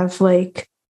organizations have, like,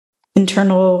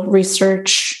 internal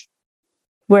research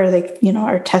where they,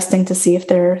 are testing to see if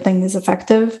their thing is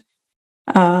effective.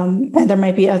 And there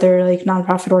might be other, like,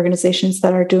 nonprofit organizations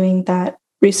that are doing that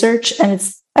research. And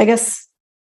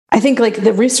I think, like,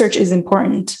 the research is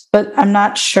important, but I'm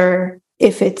not sure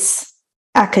if it's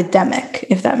academic,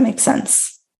 if that makes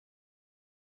sense.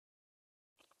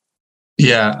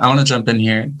 Yeah, I want to jump in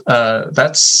here.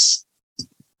 That's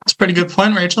a pretty good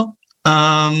point, Rachel.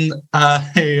 I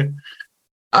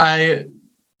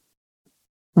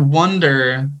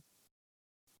wonder.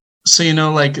 So,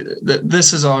 like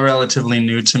this is all relatively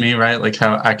new to me, right? Like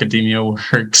how academia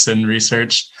works and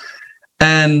research.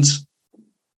 And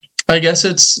I guess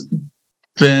it's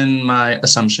been my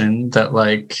assumption that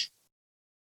like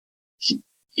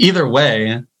either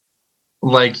way,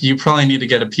 like you probably need to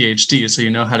get a PhD so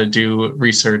you know how to do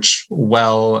research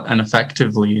well and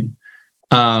effectively.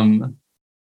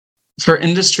 For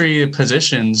industry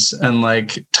positions and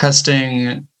like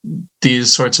testing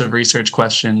these sorts of research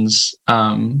questions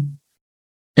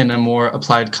in a more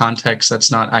applied context that's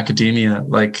not academia,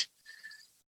 like,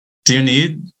 do you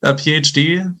need a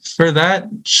PhD for that?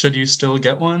 Should you still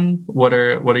get one? What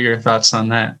are your thoughts on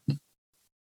that?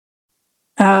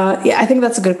 Yeah, I think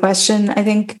that's a good question. I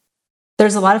think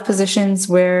there's a lot of positions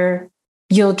where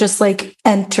you'll just like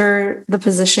enter the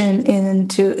position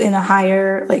in a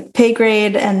higher like pay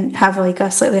grade and have like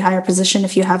a slightly higher position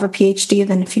if you have a PhD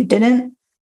than if you didn't,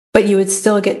 but you would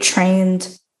still get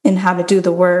trained in how to do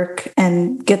the work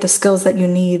and get the skills that you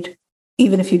need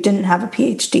even if you didn't have a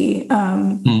PhD.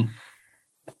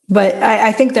 But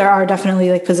I think there are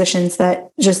definitely like positions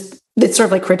that just, it's sort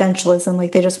of like credentialism.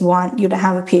 Like they just want you to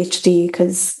have a PhD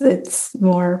because it's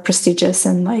more prestigious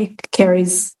and like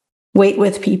carries weight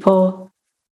with people.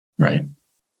 Right.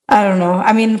 I don't know.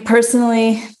 I mean,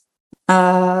 personally,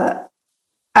 I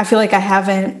feel like I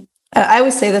haven't, I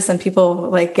always say this and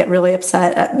people like get really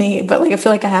upset at me, but like I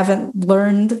feel like I haven't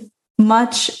learned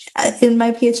much in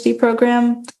my PhD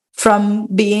program from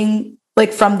being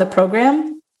like from the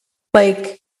program.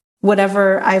 Like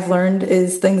whatever I've learned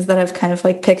is things that I've kind of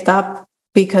like picked up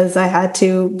because I had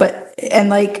to, and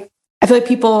like I feel like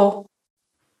people,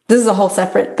 this is a whole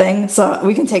separate thing, so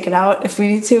we can take it out if we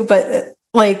need to, but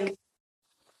like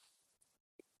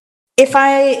if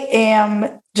I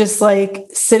am just like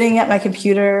sitting at my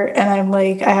computer and I'm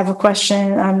like, I have a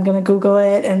question, I'm going to Google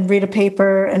it and read a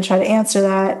paper and try to answer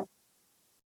that.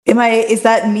 Is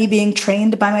that me being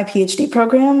trained by my PhD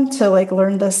program to like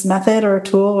learn this method or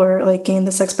tool or like gain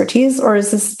this expertise? Or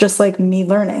is this just like me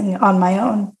learning on my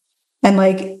own? And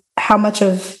like how much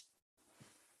of,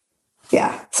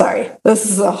 sorry, this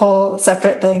is a whole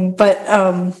separate thing, but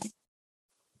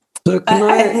so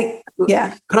I think,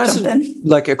 can I ask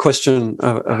like a question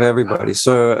of everybody?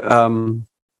 So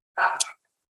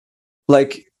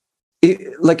like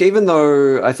even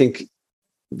though I think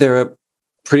there are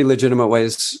pretty legitimate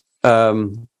ways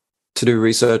to do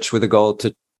research with a goal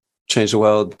to change the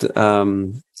world,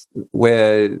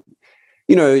 where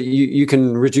you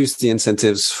can reduce the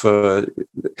incentives for,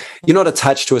 you're not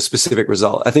attached to a specific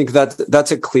result. I think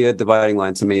that's a clear dividing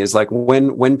line to me, is like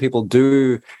when people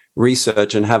do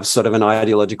research and have sort of an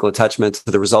ideological attachment to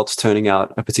the results turning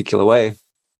out a particular way,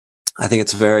 I think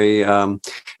it's very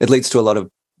it leads to a lot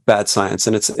of bad science,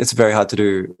 and it's very hard to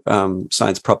do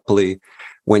science properly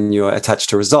when you're attached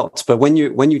to results. But when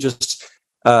you just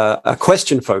are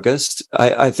question focused,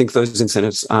 I think those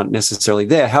incentives aren't necessarily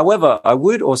there. However, I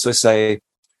would also say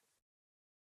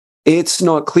it's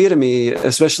not clear to me,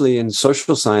 especially in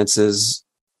social sciences,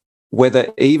 whether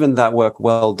even that work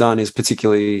well done is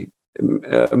particularly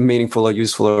meaningful or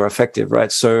useful or effective,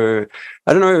 right? So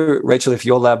I don't know, Rachel, if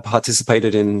your lab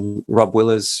participated in Rob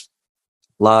Willer's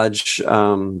large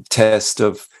test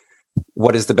of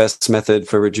what is the best method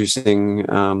for reducing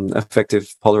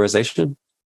effective polarization.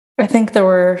 I think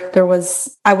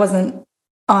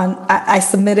I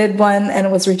submitted one and it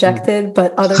was rejected,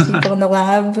 but other people in the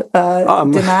lab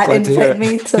did not invite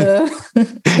me to.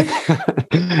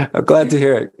 I'm glad to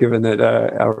hear it, given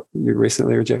that you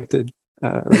recently rejected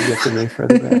me for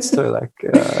that. So like,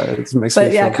 it makes me.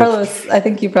 But yeah, Carlos, I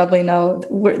think you probably know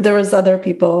there was other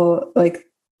people like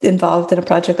involved in a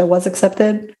project that was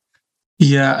accepted.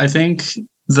 Yeah, I think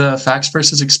the Facts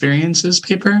versus Experiences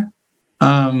paper,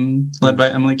 led by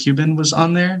Emily Cuban, was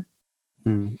on there.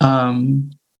 I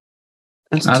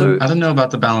don't know about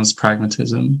the balanced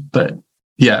pragmatism, but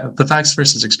yeah, the Facts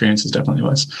versus Experiences definitely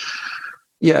was.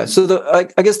 Yeah, so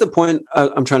I guess the point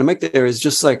I'm trying to make there is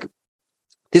just like,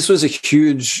 this was a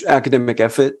huge academic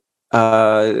effort.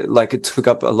 Like it took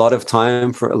up a lot of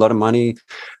time, for a lot of money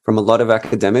from a lot of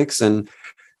academics, and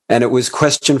it was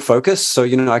question focused. So,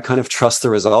 I kind of trust the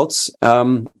results.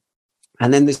 And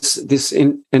then this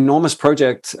enormous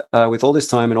project with all this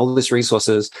time and all this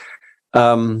resources.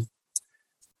 And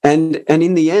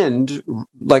in the end,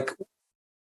 like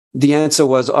the answer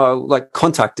was, like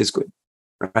contact is good,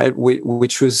 right?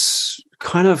 Which was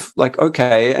kind of like,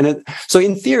 okay. And so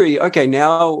in theory, okay,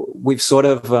 now we've sort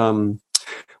of,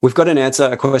 we've got an answer,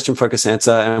 a question focused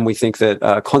answer, and we think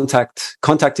that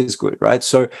contact is good, right?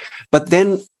 So, but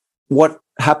then what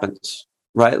happens,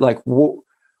 right? Like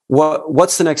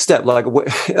what's the next step? Like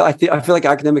I feel like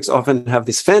academics often have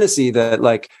this fantasy that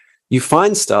like you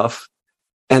find stuff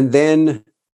and then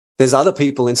there's other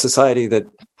people in society that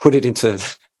put it into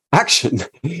action.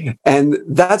 And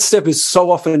that step is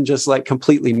so often just like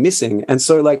completely missing. And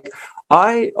so like,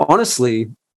 I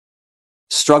honestly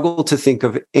struggle to think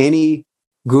of any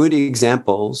good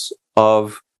examples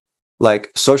of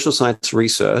like social science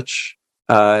research,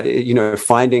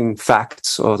 finding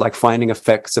facts or like finding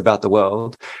effects about the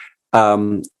world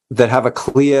that have a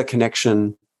clear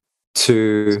connection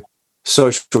to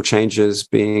social changes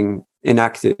being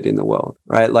enacted in the world,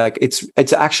 right? Like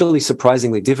it's actually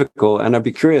surprisingly difficult, and I'd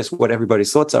be curious what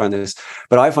everybody's thoughts are on this,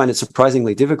 but I find it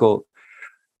surprisingly difficult,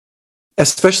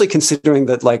 especially considering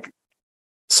that like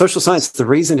social science, the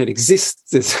reason it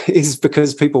exists is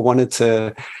because people wanted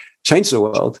to change the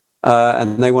world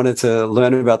and they wanted to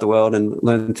learn about the world and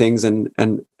learn things and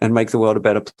make the world a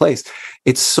better place.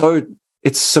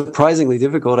 It's surprisingly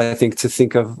difficult, I think, to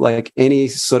think of like any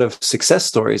sort of success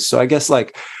stories. So I guess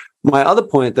like my other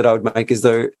point that I would make is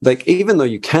though, like, even though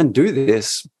you can do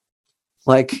this,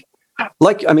 like,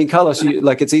 I mean, Carlos,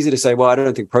 it's easy to say, well, I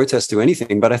don't think protests do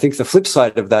anything, but I think the flip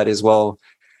side of that is, well,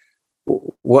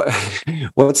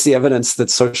 what's the evidence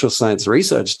that social science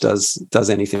research does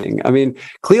anything? I mean,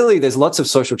 clearly there's lots of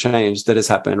social change that has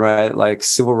happened, right? Like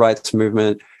civil rights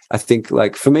movement. I think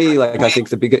like for me, like I think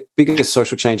the biggest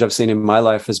social change I've seen in my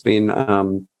life has been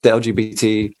the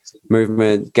LGBT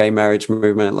movement, gay marriage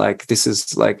movement. Like this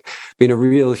has like been a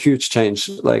real huge change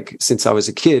like since I was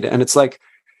a kid. And it's like,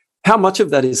 how much of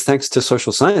that is thanks to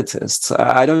social scientists?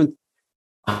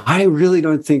 I really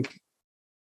don't think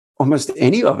almost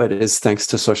any of it is thanks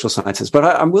to social scientists, but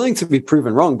I'm willing to be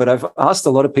proven wrong. But I've asked a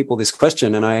lot of people this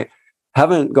question and I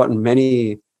haven't gotten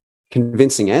many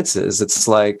convincing answers. It's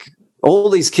like,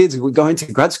 all these kids were going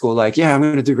to grad school like, yeah, I'm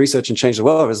going to do research and change the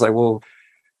world. It's like, well,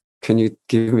 can you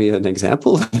give me an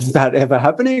example of that ever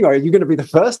happening? Or are you going to be the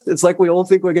first? It's like we all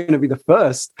think we're going to be the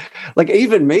first. Like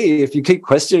even me, if you keep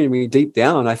questioning me deep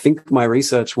down, I think my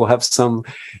research will have some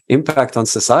impact on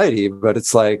society. But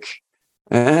it's like,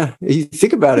 you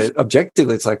think about it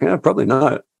objectively, it's like, probably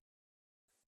not.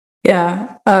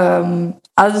 Yeah.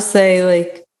 I'll just say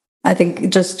like, I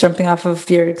think just jumping off of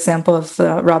your example of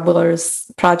Rob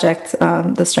Willer's project,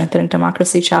 the Strengthening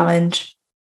Democracy Challenge.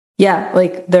 Yeah,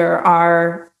 like there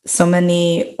are so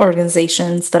many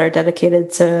organizations that are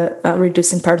dedicated to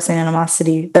reducing partisan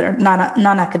animosity that are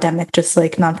non-academic, just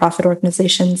like nonprofit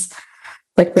organizations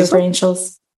like River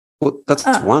Angels. Well, that's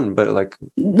one, but like...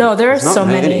 No, there are so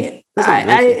many.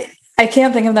 I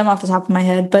can't think of them off the top of my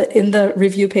head, but in the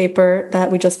review paper that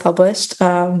we just published,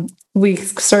 we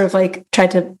sort of like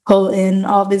tried to pull in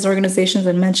all of these organizations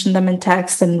and mention them in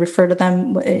text and refer to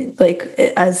them like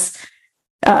as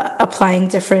applying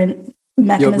different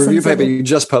mechanisms. Your review paper you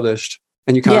just published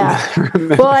and you can't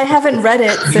remember. Well, I haven't read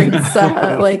it since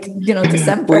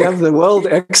December. We have the world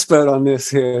expert on this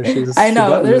here. I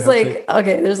know. There's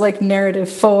like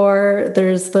Narrative 4.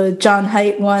 There's the John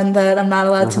Haidt one that I'm not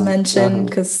allowed to mention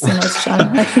because it's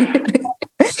John Haidt.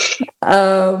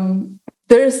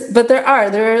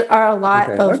 There are a lot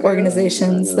of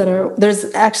organizations that are,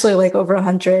 there's actually like over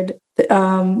 100,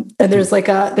 and there's like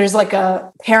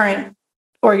a parent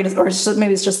organization, or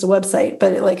maybe it's just a website,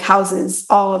 but it like houses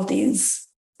all of these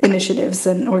initiatives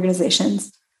and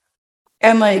organizations,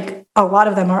 and like a lot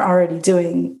of them are already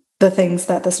doing the things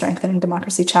that the Strengthening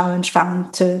Democracy Challenge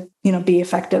found to be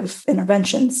effective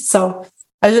interventions. So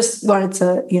I just wanted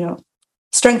to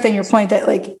strengthen your point that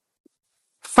like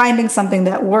finding something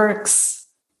that works.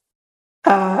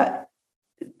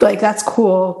 Like that's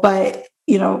cool, but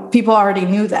people already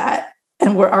knew that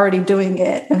and were already doing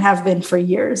it and have been for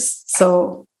years.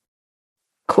 So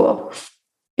cool.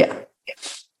 Yeah.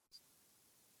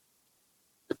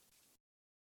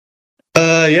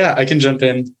 Yeah, I can jump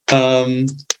in.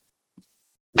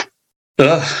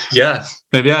 Yeah,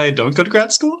 maybe I don't go to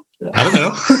grad school. I don't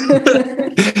know.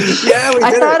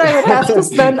 I thought I would have to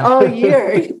spend all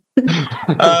year.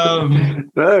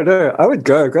 No, I would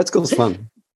go. Grad school's fun.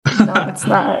 No, it's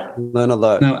not. Learn a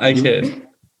lot. No, I kid.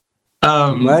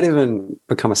 Might even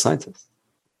become a scientist.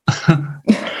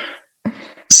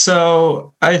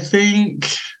 So I think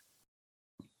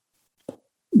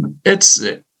it's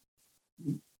a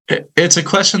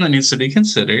question that needs to be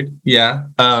considered. Yeah.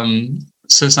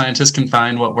 So scientists can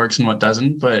find what works and what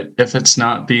doesn't, but if it's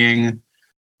not being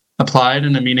applied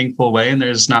in a meaningful way and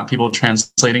there's not people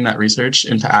translating that research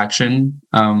into action,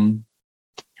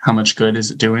 how much good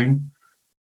is it doing?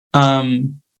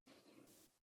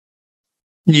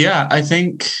 Yeah,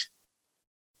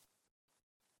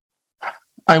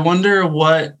 I wonder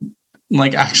what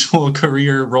like actual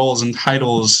career roles and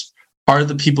titles are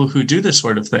the people who do this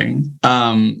sort of thing.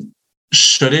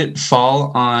 Should it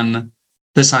fall on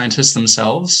the scientists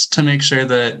themselves to make sure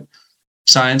that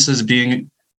science is being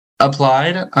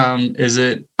applied? Is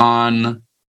it on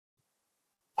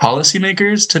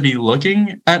policymakers to be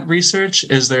looking at research?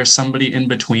 Is there somebody in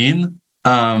between?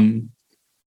 And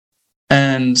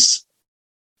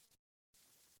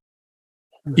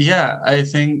yeah, I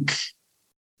think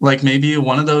like maybe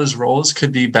one of those roles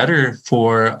could be better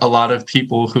for a lot of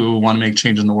people who want to make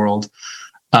change in the world.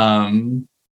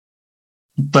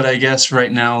 But I guess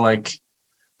right now, like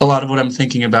a lot of what I'm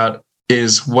thinking about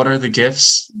is what are the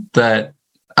gifts that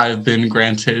I've been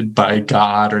granted by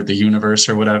God or the universe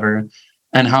or whatever,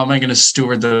 and how am I going to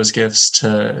steward those gifts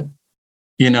to,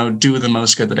 do the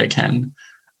most good that I can?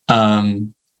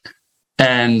 And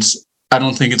I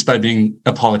don't think it's by being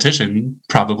a politician,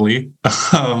 probably.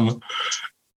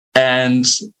 And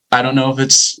I don't know if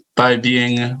it's by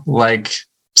being like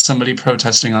somebody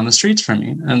protesting on the streets for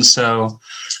me. And so,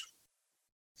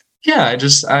 yeah, I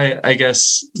guess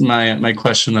my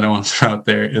question that I want to throw out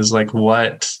there is like,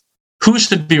 who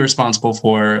should be responsible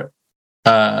for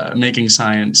making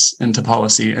science into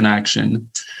policy and action?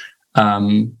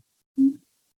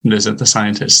 Is it the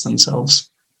scientists themselves?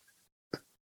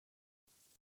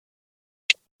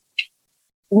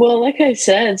 Well, like I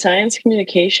said, science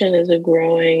communication is a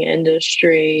growing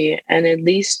industry. And at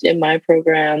least in my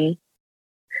program,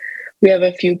 we have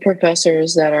a few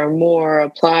professors that are more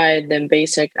applied than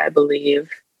basic, I believe.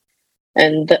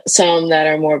 And some that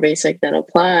are more basic than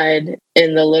applied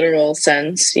in the literal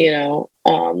sense,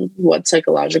 what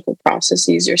psychological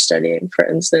processes you're studying, for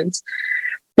instance.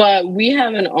 But we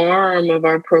have an arm of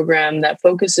our program that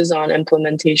focuses on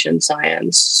implementation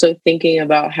science. So thinking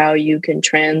about how you can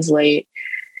translate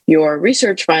your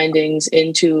research findings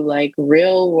into like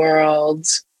real world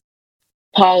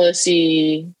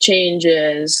policy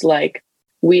changes. Like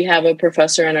we have a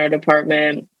professor in our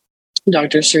department,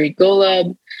 Dr. Sarit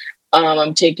Golub.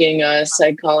 I'm taking a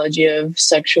psychology of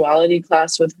sexuality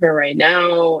class with her right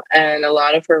now. And a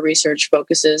lot of her research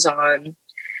focuses on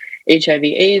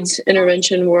HIV/AIDS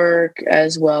intervention work,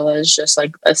 as well as just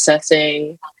like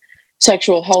assessing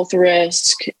sexual health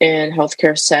risk in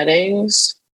healthcare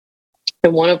settings.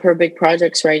 And one of her big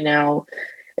projects right now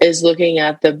is looking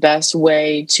at the best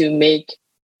way to make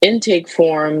intake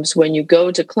forms when you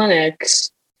go to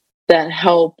clinics that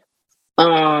help,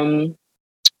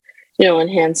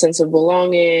 enhance sense of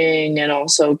belonging and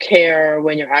also care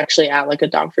when you're actually at like a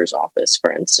doctor's office,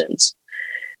 for instance.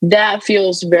 That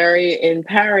feels very in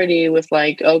parity with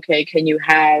like, okay, can you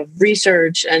have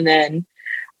research? And then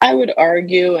I would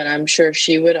argue, and I'm sure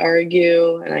she would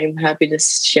argue, and I'm happy to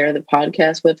share the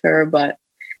podcast with her, but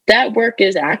that work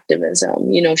is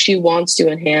activism. She wants to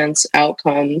enhance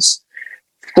outcomes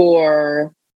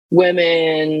for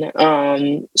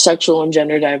women, sexual and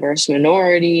gender diverse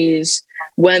minorities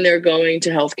when they're going to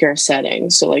healthcare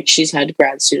settings. So like she's had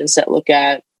grad students that look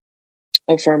at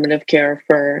affirmative care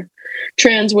for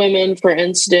trans women, for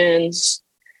instance.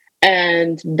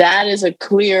 And that is a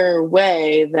clear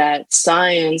way that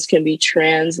science can be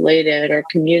translated or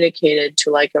communicated to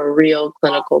like a real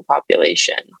clinical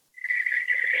population.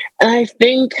 And I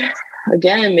think,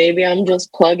 again, maybe I'm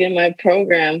just plugging my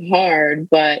program hard,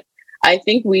 but I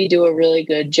think we do a really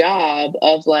good job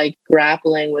of like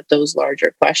grappling with those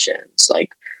larger questions.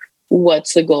 Like,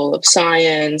 what's the goal of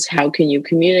science? How can you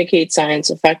communicate science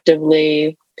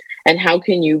effectively? And how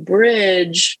can you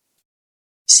bridge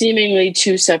seemingly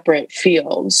two separate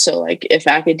fields? So like if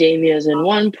academia is in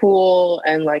one pool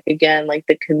and like, again, like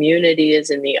the community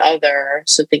is in the other.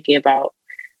 So thinking about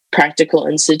practical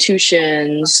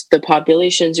institutions, the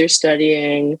populations you're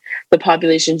studying, the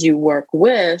populations you work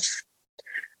with,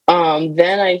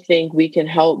 then I think we can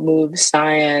help move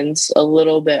science a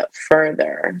little bit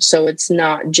further. So it's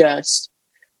not just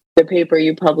the paper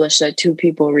you publish that two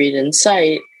people read and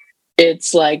cite.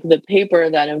 It's like the paper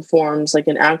that informs like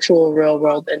an actual real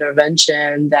world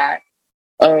intervention that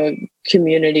a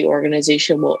community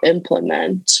organization will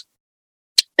implement.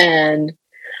 And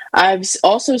I've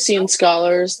also seen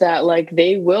scholars that like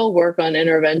they will work on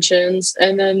interventions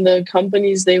and then the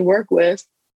companies they work with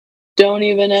don't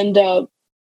even end up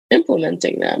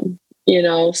implementing them,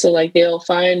 so like they'll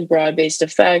find broad-based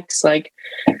effects. Like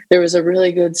there was a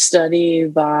really good study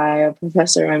by a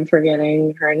professor, I'm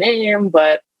forgetting her name,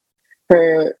 but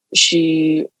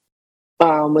she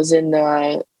was in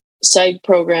the psych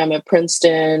program at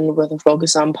Princeton with a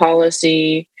focus on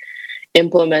policy.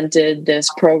 implemented this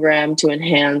program to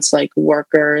enhance like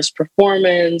workers'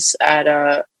 performance at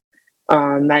a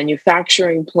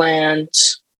manufacturing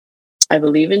plant, I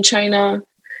believe in China.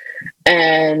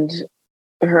 And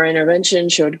her intervention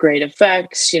showed great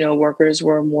effects. Workers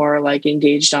were more like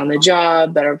engaged on the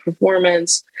job, better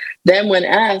performance. Then when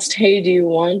asked, hey, do you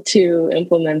want to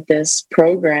implement this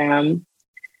program?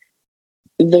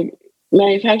 The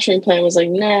manufacturing plant was like,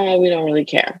 nah, we don't really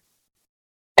care.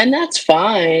 And that's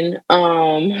fine.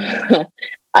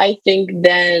 I think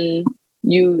then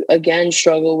you again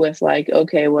struggle with like,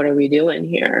 okay, what are we doing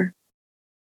here?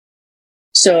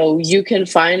 So you can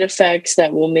find effects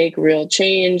that will make real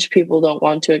change. People don't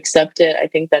want to accept it. I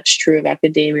think that's true of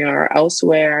academia or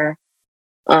elsewhere.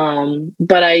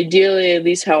 But ideally, at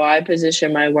least how I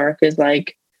position my work is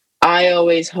like, I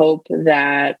always hope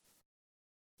that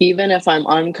even if I'm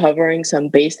uncovering some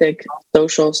basic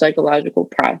social psychological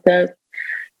process,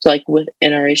 so like with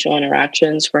interracial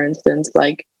interactions, for instance,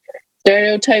 like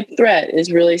stereotype threat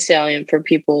is really salient for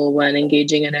people when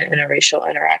engaging in an interracial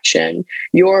interaction.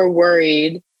 You're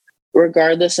worried,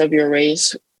 regardless of your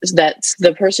race, that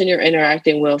the person you're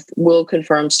interacting with will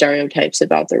confirm stereotypes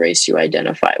about the race you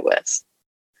identify with.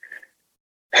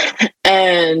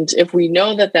 And if we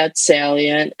know that that's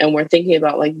salient and we're thinking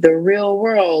about like the real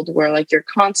world where like you're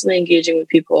constantly engaging with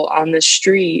people on the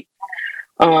street,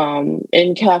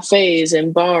 in cafes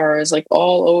and bars, like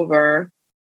all over,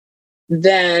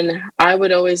 then I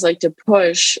would always like to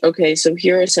push, okay, so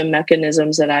here are some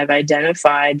mechanisms that I've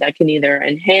identified that can either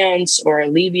enhance or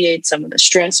alleviate some of the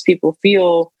stress people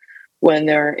feel when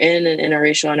they're in an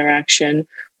interracial interaction.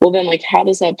 Well, then, like, how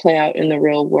does that play out in the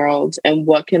real world? And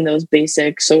what can those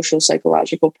basic social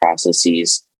psychological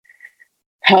processes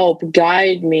help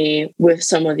guide me with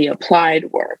some of the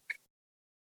applied work?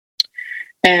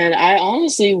 And I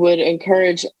honestly would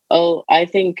encourage, I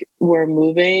think we're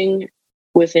moving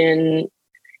within,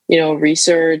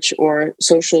 research or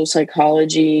social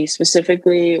psychology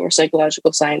specifically, or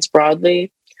psychological science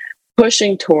broadly,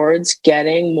 pushing towards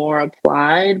getting more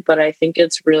applied, but I think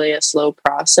it's really a slow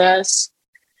process.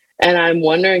 And I'm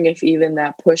wondering if even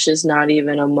that push is not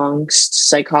even amongst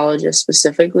psychologists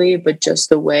specifically, but just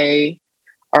the way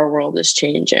our world is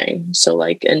changing. So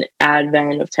like an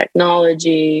advent of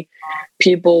technology,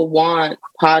 people want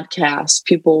podcasts,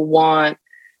 people want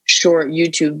short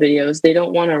YouTube videos. They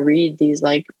don't want to read these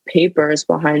like papers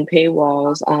behind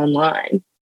paywalls online.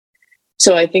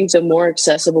 So I think the more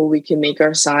accessible we can make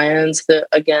our science, the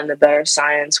better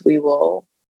science we will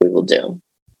do.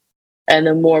 And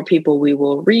the more people we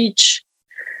will reach.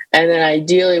 And then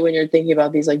ideally, when you're thinking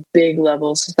about these like big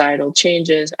level societal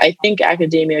changes, I think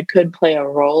academia could play a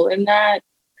role in that.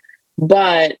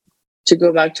 But to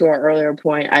go back to our earlier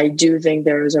point, I do think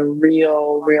there is a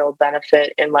real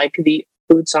benefit in like the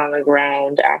boots on the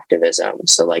ground activism.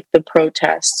 So like the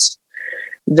protests,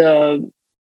 the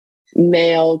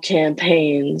mail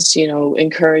campaigns,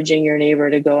 encouraging your neighbor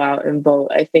to go out and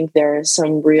vote. I think there is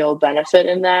some real benefit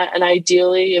in that. And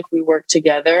ideally, if we work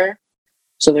together,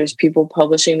 so there's people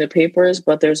publishing the papers,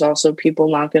 but there's also people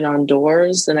knocking on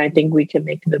doors, then I think we can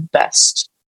make the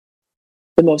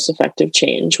most effective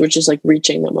change, which is like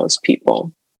reaching the most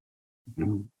people.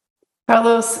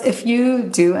 Carlos, if you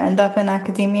do end up in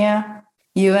academia,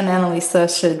 you and Annalisa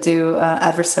should do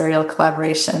adversarial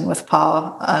collaboration with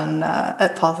Paul on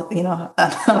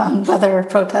whether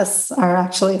protests are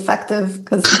actually effective,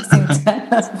 because we seem to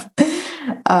have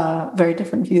very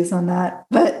different views on that.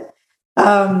 But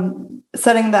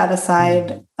setting that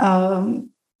aside,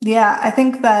 I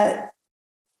think that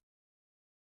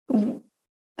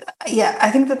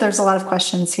there's a lot of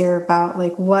questions here about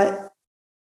like what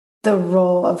the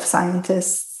role of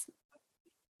scientists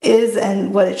is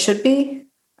and what it should be.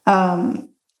 And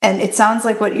it sounds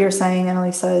like what you're saying,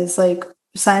 Annalisa, is like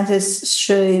scientists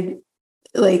should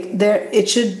it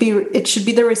should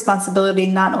be their responsibility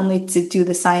not only to do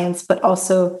the science, but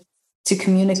also to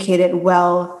communicate it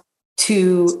well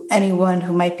to anyone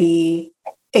who might be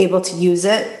able to use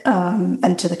it,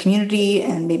 and to the community,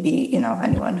 and maybe,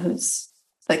 anyone who's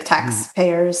like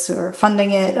taxpayers who are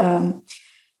funding it.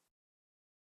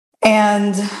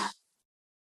 And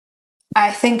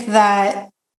I think that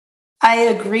I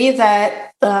agree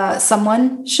that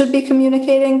someone should be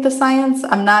communicating the science.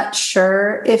 I'm not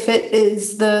sure if it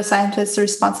is the scientist's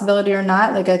responsibility or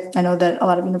not. Like I know that a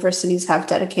lot of universities have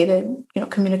dedicated,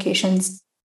 communications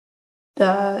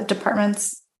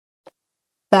departments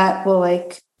that will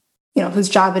whose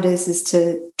job it is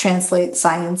to translate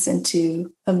science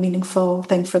into a meaningful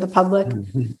thing for the public.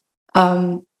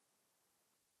 Mm-hmm.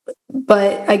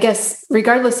 But I guess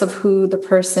regardless of who the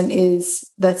person is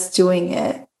that's doing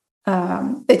it,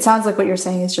 it sounds like what you're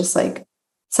saying is just like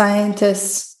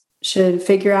scientists should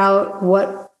figure out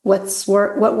what works,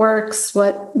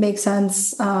 what makes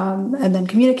sense, and then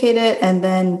communicate it, and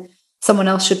then someone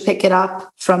else should pick it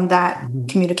up from that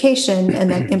communication and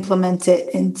then implement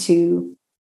it into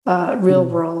real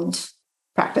world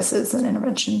practices and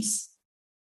interventions.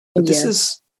 But this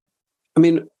is, I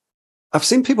mean, I've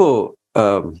seen people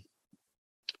point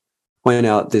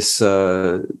out this,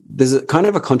 there's a kind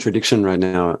of a contradiction right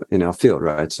now in our field,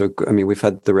 right? So, I mean, we've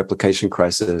had the replication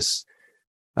crisis.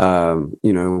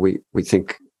 We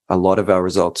think a lot of our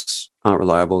results aren't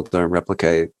reliable, don't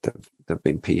replicate, they've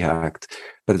been p-hacked.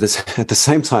 But at the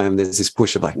same time, there's this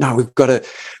push of like, no, we've got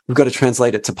to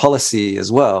translate it to policy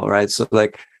as well, right? So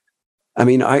like, I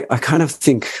mean, I kind of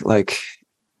think like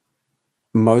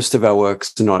most of our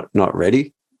work's not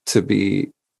ready to be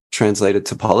translated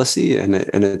to policy, and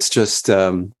it's just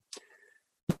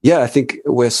I think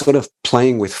we're sort of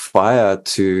playing with fire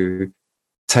to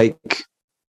take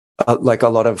like a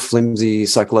lot of flimsy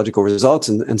psychological results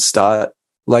and start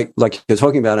like you're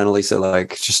talking about, Annalisa,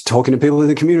 like just talking to people in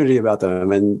the community about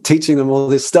them and teaching them all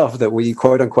this stuff that we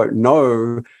quote unquote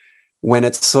know, when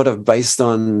it's sort of based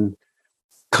on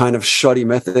kind of shoddy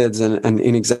methods and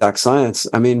inexact science.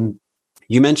 I mean,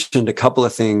 you mentioned a couple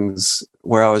of things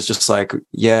where I was just like,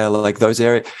 yeah, like those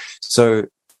areas. So,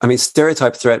 I mean,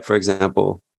 stereotype threat, for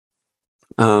example,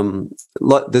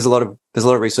 there's a lot of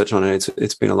research on it.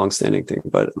 It's been a long-standing thing,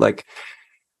 but like,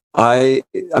 I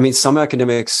mean, some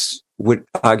academics would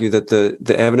argue that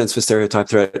the evidence for stereotype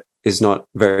threat is not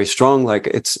very strong. Like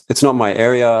it's not my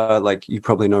area. Like you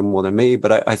probably know more than me,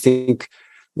 but I think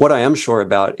what I am sure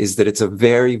about is that it's a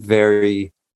very,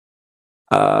 very,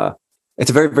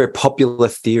 very popular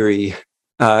theory.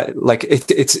 Like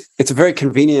it's a very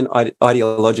convenient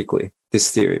ideologically,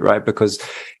 this theory, right? Because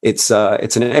it's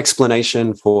an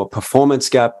explanation for performance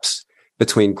gaps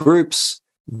between groups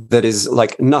that is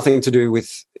like nothing to do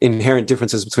with inherent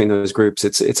differences between those groups.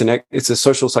 It's a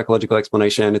social psychological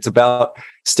explanation. It's about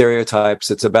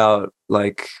stereotypes. It's about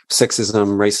like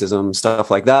sexism, racism, stuff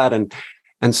like that. And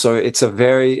so it's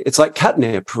like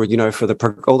catnip, for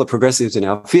all the progressives in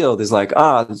our field is like,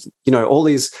 all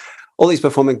these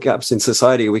performance gaps in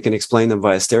society, we can explain them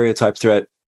via stereotype threat.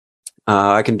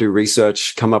 I can do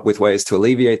research, come up with ways to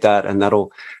alleviate that, and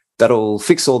that'll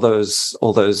fix all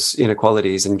those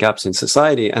inequalities and gaps in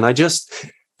society. And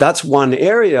that's one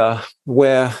area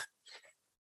where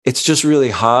it's just really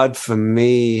hard for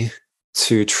me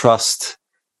to trust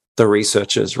the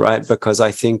researchers, right? Because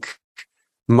I think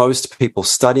most people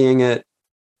studying it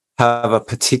have a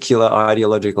particular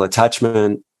ideological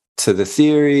attachment to the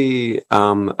theory,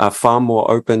 are far more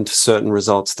open to certain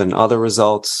results than other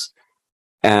results.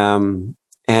 And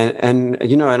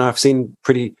I've seen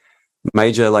pretty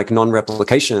major like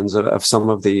non-replications of some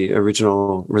of the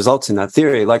original results in that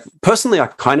theory. Like personally, I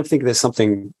kind of think there's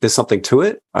something to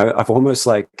it. I've almost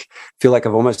feel like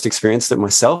I've almost experienced it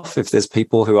myself. If there's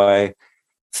people who I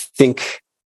think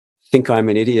I'm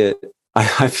an idiot,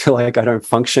 I feel like I don't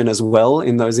function as well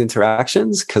in those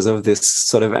interactions because of this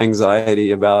sort of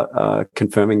anxiety about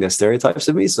confirming their stereotypes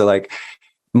of me. So like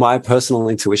my personal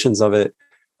intuitions of it,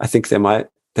 I think there might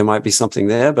be something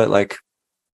there, but like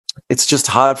it's just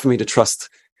hard for me to trust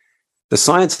the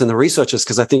science and the researchers,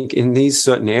 because I think in these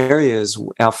certain areas,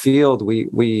 our field,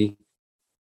 it's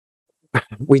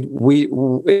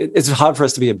hard for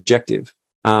us to be objective.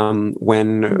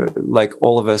 When like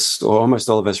all of us or almost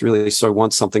all of us really so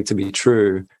want something to be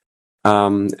true,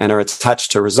 and are attached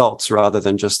to results rather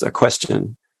than just a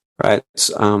question, right?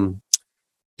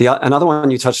 Another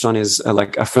one you touched on is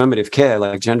like affirmative care,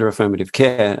 like gender affirmative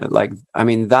care. Like, I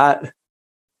mean, that,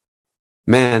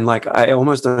 man, like I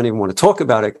almost don't even want to talk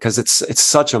about it because it's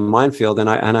such a minefield. And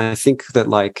I think that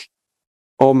like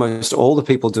almost all the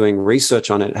people doing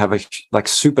research on it have a like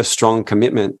super strong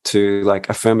commitment to like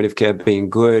affirmative care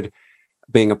being good,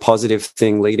 being a positive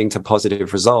thing, leading to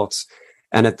positive results.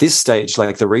 And at this stage,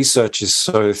 like the research is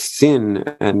so thin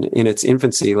and in its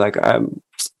infancy. Like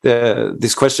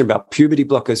this question about puberty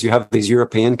blockers, you have these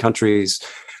European countries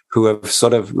who have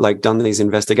sort of like done these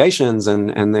investigations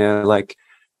and they're like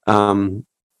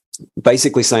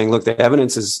basically saying, look, the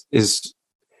evidence is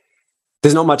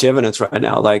there's not much evidence right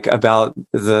now, like about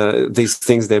these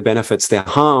things, their benefits, their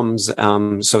harms.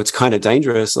 So it's kind of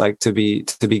dangerous, like to be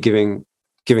giving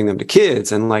them to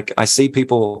kids. And like, I see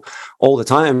people all the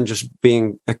time just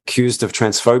being accused of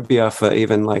transphobia for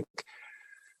even like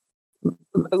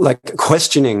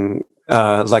questioning,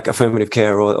 like affirmative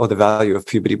care or the value of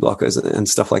puberty blockers and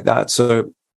stuff like that.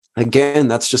 So again,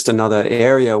 that's just another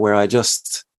area where I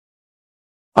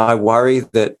worry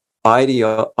that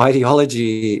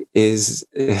ideology is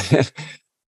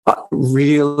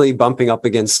really bumping up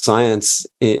against science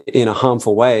in a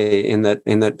harmful way, in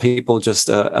that people just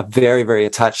are very, very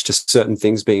attached to certain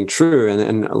things being true,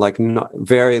 and like not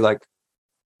very like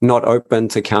not open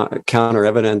to counter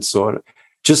evidence, or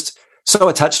just so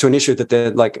attached to an issue that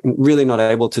they're like really not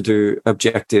able to do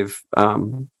objective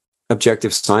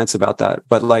science about that.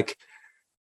 But like,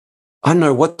 I don't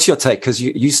know, what's your take? Because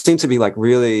you seem to be like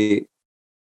really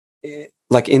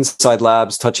like inside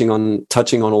labs, touching on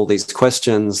all these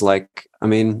questions. Like, I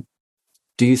mean,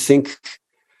 do you think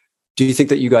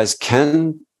that you guys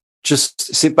can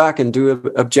just sit back and do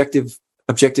objective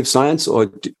science, or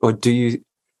do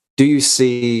you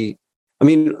see? I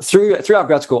mean, throughout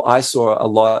grad school, I saw a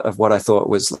lot of what I thought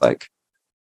was like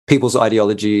people's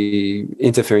ideology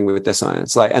interfering with their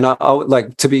science. Like, and I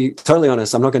like, to be totally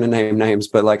honest, I'm not going to name names,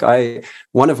 but like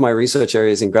one of my research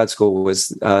areas in grad school was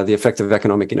the effect of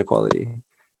economic inequality.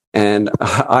 And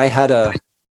I had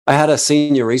a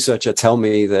senior researcher tell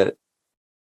me that,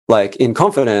 like, in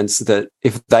confidence, that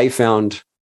if they found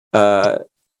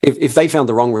if they found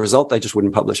the wrong result, they just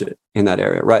wouldn't publish it in that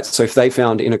area, right? So if they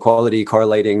found inequality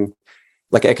correlating,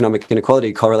 like economic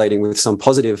inequality correlating with some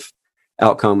positive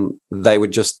outcome, they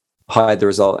would just hide the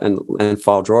result and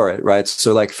file draw it, right?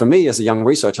 So like for me as a young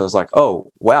researcher, I was like,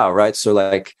 oh wow, right? So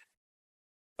like,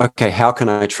 okay, how can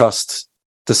I trust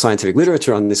the scientific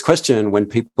literature on this question when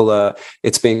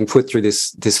it's being put through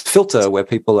this filter where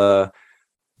people are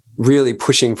really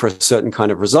pushing for a certain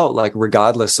kind of result, like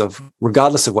regardless of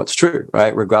what's true,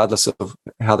 right? Regardless of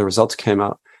how the results come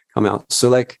out. So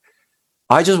like,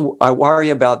 I worry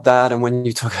about that. And when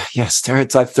you talk,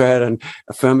 stereotype threat and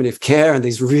affirmative care and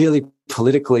these really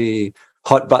politically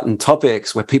hot button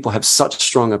topics where people have such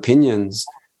strong opinions,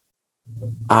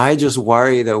 I just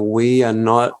worry that we are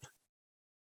not,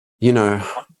 it's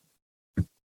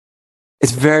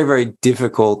very, very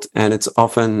difficult, and it's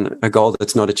often a goal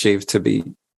that's not achieved to be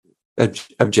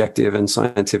objective and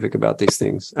scientific about these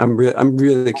things. I'm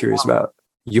really curious about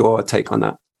your take on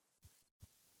that.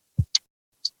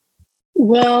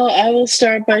 Well, I will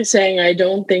start by saying I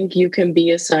don't think you can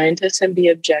be a scientist and be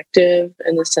objective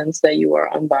in the sense that you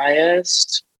are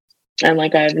unbiased. And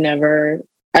like I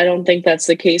don't think that's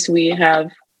the case. We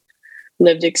have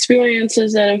lived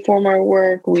experiences that inform our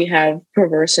work. We have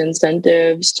perverse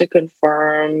incentives to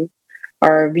confirm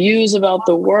our views about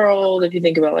the world. If you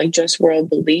think about like just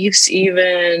world beliefs,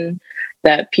 even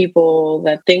that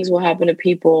things will happen to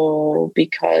people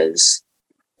because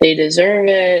they deserve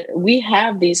it. We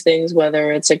have these things,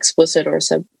 whether it's explicit or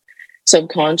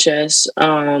subconscious.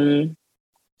 And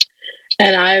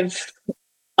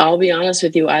I'll be honest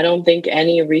with you, I don't think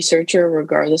any researcher,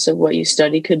 regardless of what you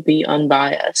study, could be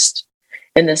unbiased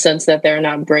in the sense that they're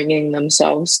not bringing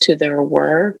themselves to their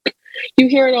work. You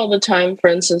hear it all the time, for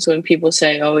instance, when people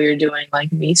say, oh, you're doing like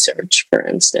research, for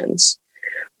instance.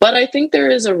 But I think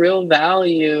there is a real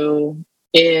value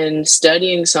in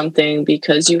studying something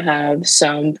because you have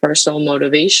some personal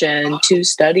motivation to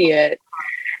study it.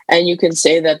 And you can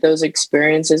say that those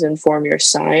experiences inform your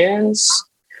science.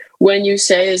 When you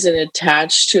say, is it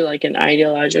attached to like an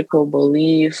ideological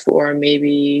belief, or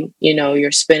maybe,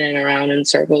 you're spinning around in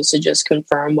circles to just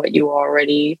confirm what you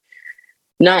already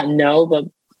not know, but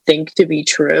think to be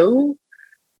true,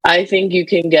 I think you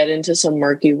can get into some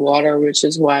murky water, which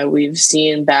is why we've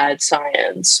seen bad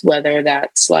science, whether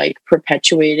that's like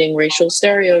perpetuating racial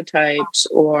stereotypes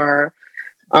or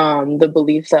the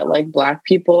belief that like Black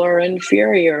people are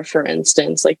inferior, for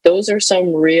instance. Like those are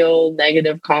some real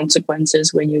negative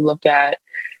consequences when you look at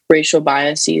racial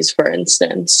biases, for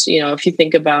instance. If you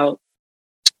think about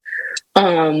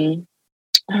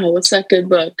what's that good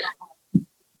book?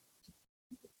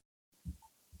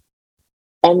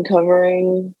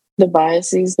 Uncovering the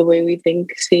biases the way we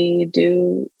think we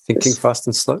do. Thinking Fast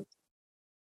and Slow?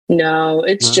 No,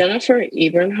 it's Jennifer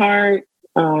Eberhardt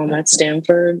at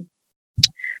Stanford.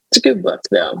 It's a good book,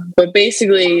 though. But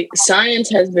basically,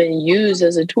 science has been used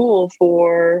as a tool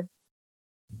for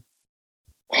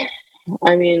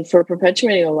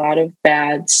perpetuating a lot of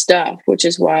bad stuff, which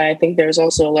is why I think there's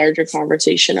also a larger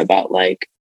conversation about like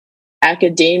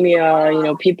academia.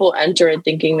 People enter it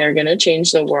thinking they're going to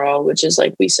change the world, which is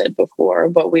like we said before,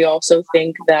 but we also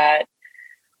think that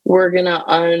we're going to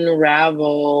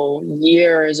unravel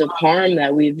years of harm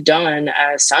that we've done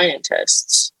as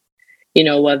scientists.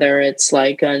 Whether it's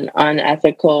like an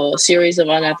series of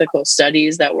unethical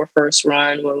studies that were first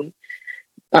run when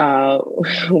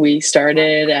we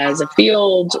started as a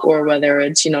field, or whether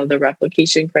it's, the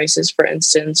replication crisis, for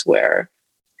instance, where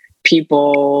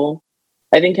people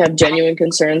I think have genuine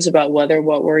concerns about whether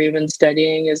what we're even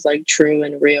studying is like true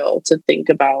and real, to think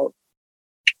about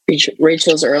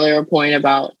Rachel's earlier point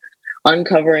about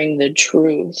uncovering the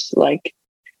truth. Like,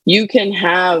 you can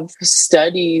have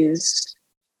studies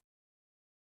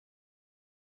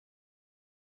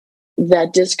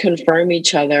that disconfirm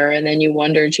each other, and then you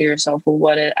wonder to yourself, well,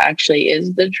 what it actually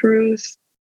is the truth.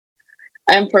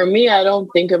 And for me, I don't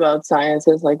think about science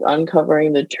as like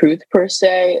uncovering the truth per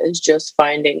se. It's just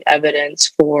finding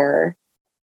evidence for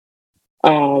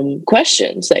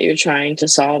questions that you're trying to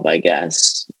solve, I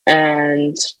guess.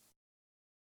 And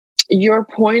your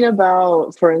point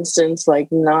about, for instance,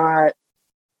 like not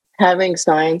having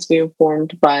science be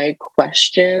informed by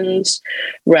questions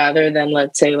rather than,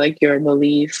 let's say, like your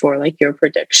belief or like your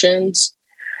predictions.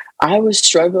 I was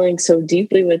struggling so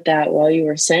deeply with that while you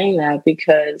were saying that,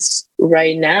 because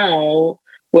right now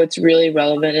what's really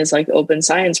relevant is like open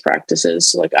science practices.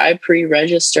 So like I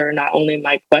pre-register not only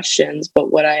my questions,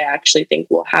 but what I actually think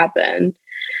will happen.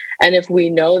 And if we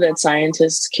know that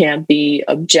scientists can't be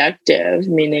objective,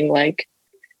 meaning like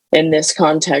in this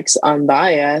context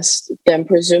unbiased, then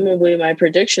presumably my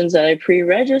predictions that I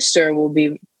pre-register will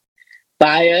be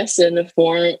biased and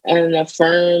confirm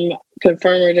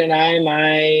or deny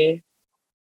my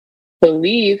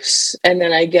beliefs. And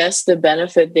then I guess the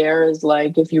benefit there is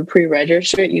like if you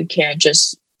pre-register it, you can't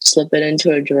just slip it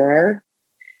into a drawer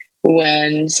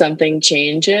when something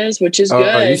changes, which is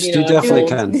good. You definitely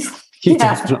can.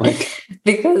 Definitely.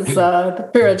 Because the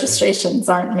pre-registrations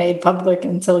aren't made public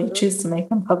until you choose to make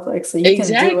them public. So you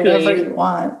can do whatever you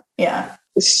want. Yeah.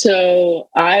 So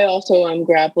I also am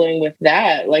grappling with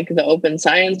that, like the open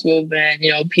science movement.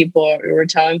 People were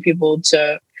telling people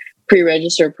to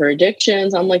pre-register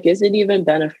predictions. I'm like, is it even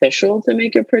beneficial to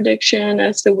make a prediction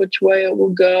as to which way it will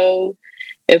go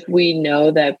if we know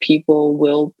that people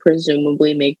will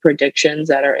presumably make predictions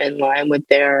that are in line with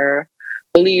their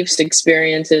beliefs,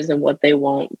 experiences, and what they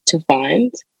want to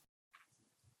find?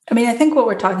 I mean, I think what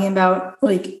we're talking about,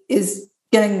 like, is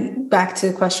getting back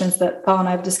to questions that Paul and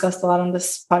I have discussed a lot on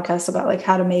this podcast about, like,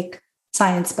 how to make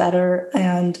science better.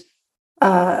 And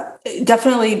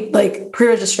definitely, like,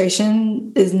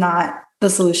 pre-registration is not the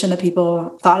solution that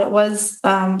people thought it was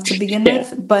to begin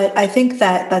with. But I think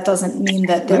that doesn't mean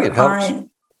that there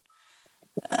aren't.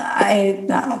 I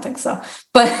don't think so.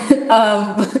 But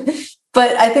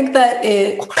I think that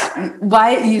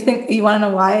why you think you want to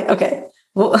know why? Okay.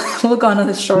 We'll go on to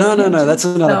this short. No. That's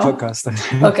another podcast.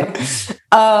 Okay.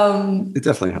 It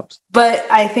definitely helps. But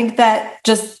I think that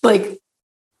just like,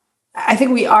 I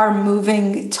think we are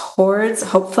moving towards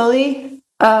hopefully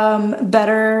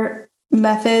better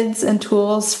methods and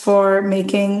tools for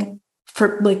putting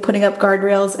up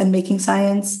guardrails and making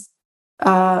science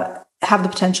have the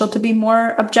potential to be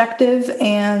more objective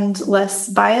and less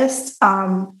biased.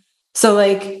 So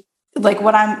like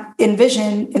what I'm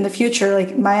envision in the future,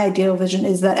 like my ideal vision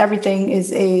is that everything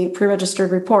is a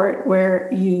pre-registered report where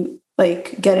you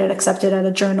like get it accepted at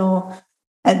a journal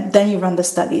and then you run the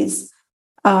studies.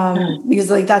 Because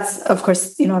like that's of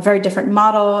course, a very different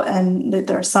model, and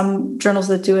there are some journals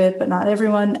that do it, but not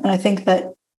everyone. And I think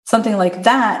that something like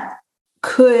that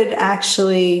could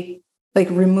actually like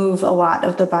remove a lot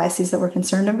of the biases that we're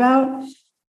concerned about.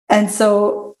 And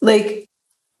so like,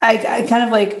 I kind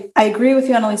of like, I agree with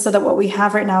you, Annalisa, that what we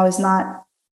have right now is not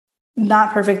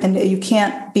perfect and you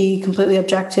can't be completely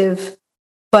objective.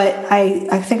 But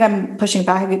I think I'm pushing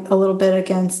back a little bit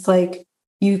against like,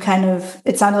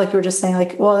 it sounded like you were just saying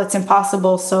like, well, it's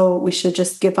impossible, so we should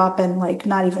just give up and like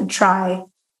not even try.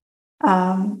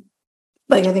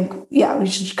 Like, I think, we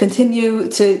should continue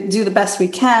to do the best we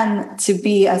can to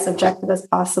be as objective as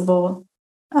possible.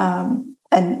 And,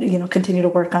 continue to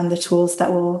work on the tools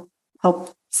that will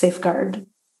help safeguard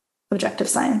objective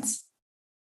science.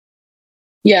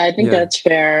 Yeah, I think that's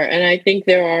fair. And I think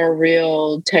there are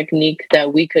real techniques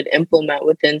that we could implement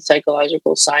within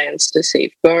psychological science to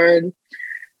safeguard,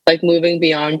 like moving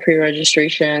beyond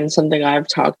pre-registration, something I've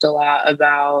talked a lot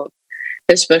about,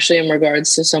 especially in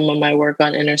regards to some of my work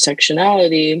on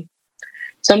intersectionality.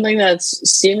 Something that's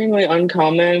seemingly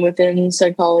uncommon within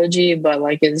psychology, but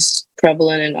like is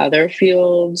prevalent in other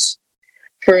fields,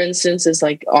 for instance, is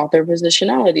like author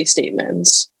positionality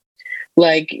statements.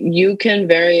 Like you can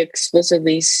very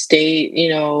explicitly state,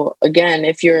 again,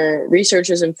 if your research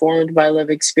is informed by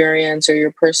lived experience or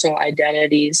your personal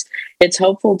identities, it's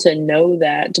helpful to know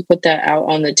that, to put that out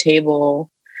on the table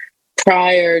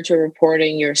prior to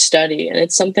reporting your study. And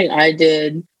it's something I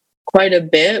did quite a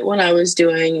bit when I was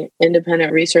doing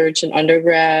independent research in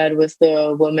undergrad with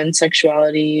the Women's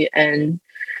Sexuality and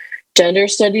Gender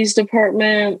Studies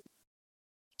department.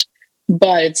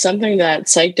 But it's something that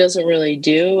psych doesn't really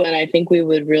do. And I think we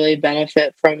would really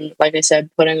benefit from, like I said,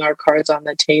 putting our cards on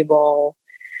the table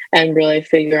and really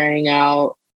figuring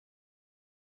out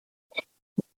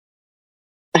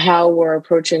how we're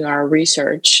approaching our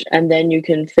research. And then you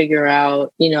can figure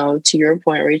out, you know, to your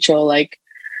point, Rachel, like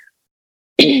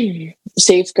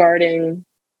safeguarding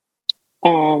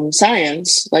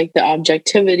science, like the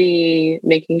objectivity,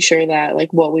 making sure that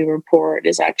like what we report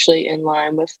is actually in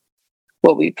line with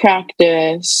what we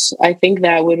practice. I think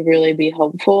that would really be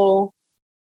helpful.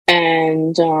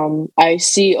 And I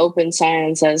see open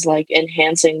science as like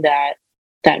enhancing that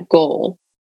goal.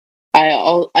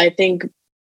 I think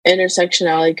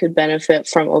intersectionality could benefit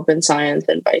from open science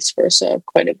and vice versa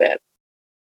quite a bit.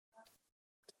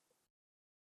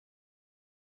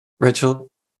 Rachel,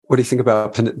 what do you think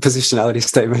about positionality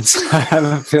statements? I have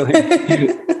a feeling.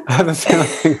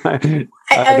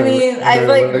 I mean, I've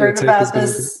like heard about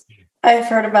this. I've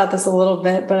heard about this a little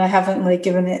bit, but I haven't like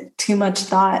given it too much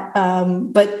thought.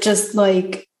 But just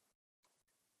like,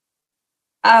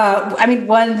 I mean,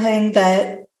 one thing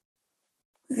that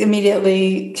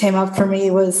immediately came up for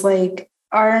me was like,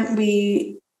 aren't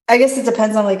we? I guess it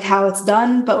depends on like how it's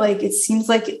done, but like it seems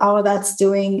like all of that's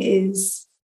doing is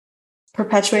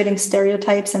perpetuating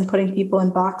stereotypes and putting people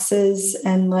in boxes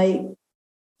and like,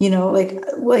 you know, like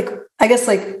I guess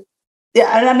like, yeah,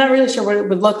 I'm not really sure what it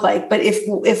would look like, but if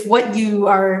what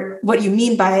you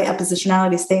mean by a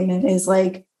positionality statement is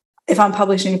like, if I'm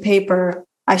publishing a paper,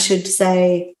 I should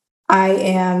say I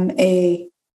am a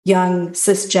young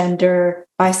cisgender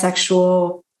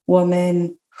bisexual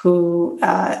woman who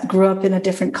grew up in a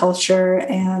different culture,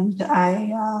 and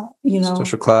I, you know,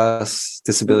 social class,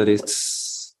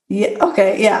 disabilities. Yeah.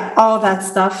 Okay. Yeah. All of that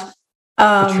stuff.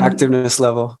 Attractiveness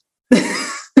level.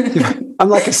 I'm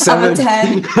like a 7.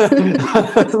 I'm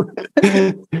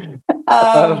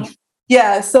a 10.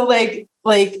 Yeah. So like,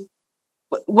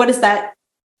 what is that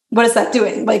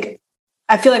doing? Like,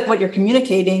 I feel like what you're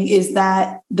communicating is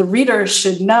that the reader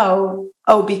should know,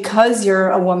 oh, because you're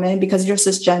a woman, because you're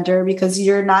cisgender, because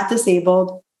you're not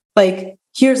disabled, like,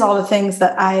 here's all the things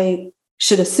that I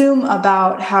should assume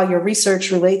about how your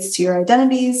research relates to your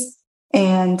identities.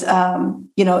 And,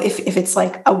 you know, if it's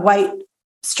like a white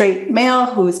straight male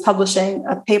who is publishing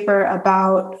a paper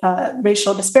about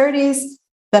racial disparities,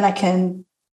 then I can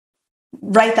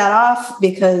write that off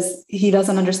because he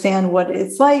doesn't understand what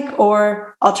it's like.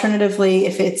 Or alternatively,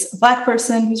 if it's a Black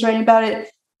person who's writing about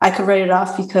it, I could write it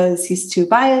off because he's too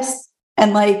biased.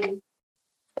 And like,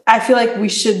 I feel like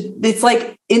it's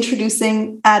like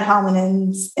introducing ad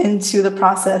hominems into the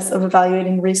process of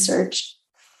evaluating research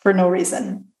for no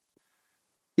reason.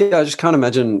 Yeah, I just can't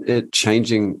imagine it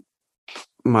changing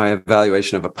my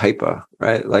evaluation of a paper,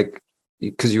 right? Like,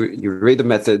 because you read the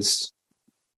methods,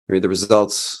 you read the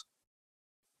results,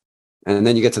 and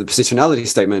then you get to the positionality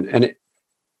statement. And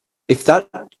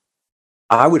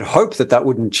I would hope that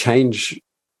wouldn't change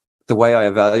the way I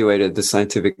evaluated the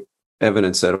scientific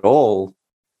evidence at all.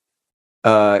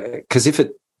 Because if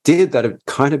it did, that'd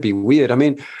kind of be weird. I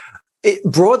mean,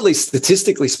 broadly,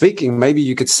 statistically speaking, maybe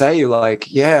you could say like,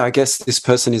 yeah, I guess this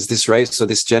person is this race or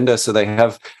this gender, so they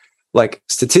have like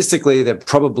statistically they're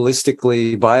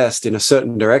probabilistically biased in a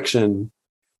certain direction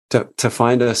to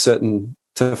find a certain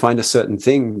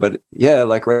thing. But yeah,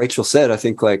 like Rachel said, I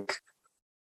think like,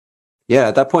 yeah,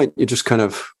 at that point you're just kind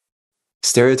of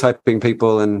stereotyping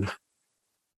people and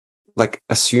like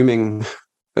assuming.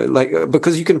 Like,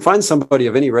 because you can find somebody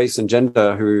of any race and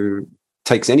gender who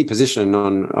takes any position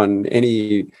on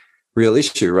any real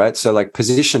issue, right? So like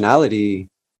positionality,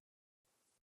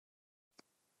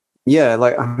 yeah,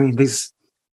 like, I mean, these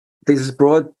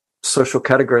broad social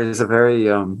categories are very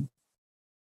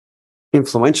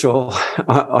influential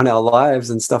on our lives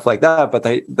and stuff like that, but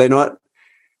they don't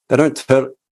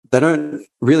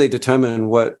really determine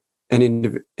what an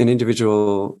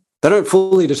individual. They don't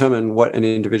fully determine what an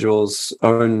individual's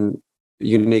own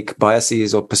unique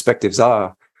biases or perspectives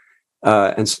are.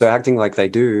 And so acting like they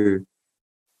do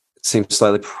seems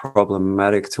slightly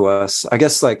problematic to us. I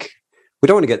guess like we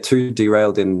don't want to get too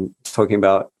derailed in talking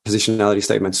about positionality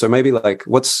statements. So maybe like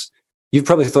you've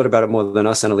probably thought about it more than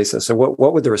us, Annalisa. So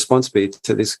what would the response be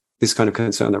to this kind of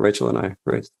concern that Rachel and I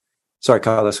raised? Sorry,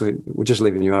 Carlos, we're just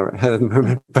leaving you out at the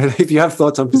moment. But if you have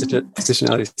thoughts on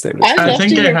positionality statements. I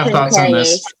think I have thoughts on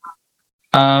this.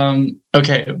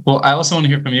 Okay, well, I also want to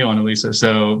hear from you, Annalisa,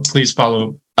 so please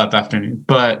follow up after me.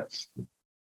 But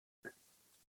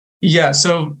yeah,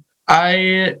 so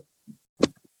I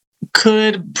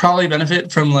could probably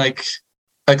benefit from like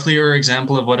a clearer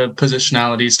example of what a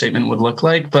positionality statement would look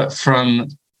like, but from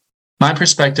my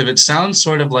perspective, it sounds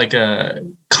sort of like a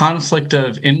conflict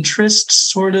of interest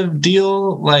sort of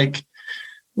deal. Like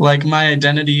my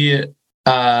identity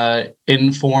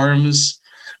informs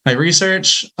my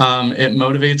research. It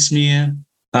motivates me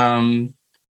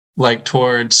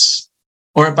towards,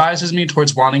 or it biases me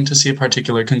towards wanting to see a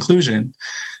particular conclusion.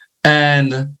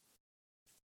 And,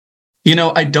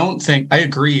 I don't think, I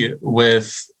agree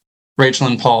with Rachel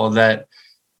and Paul that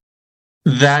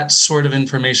sort of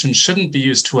information shouldn't be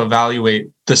used to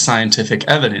evaluate the scientific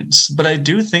evidence. But I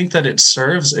do think that it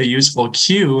serves a useful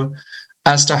cue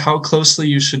as to how closely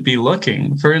you should be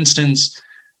looking. For instance,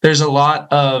 there's a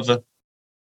lot of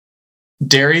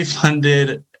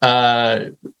dairy-funded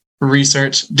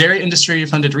dairy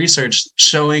industry-funded research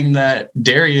showing that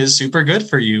dairy is super good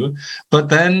for you, but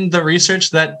then the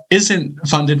research that isn't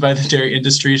funded by the dairy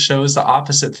industry shows the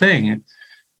opposite thing.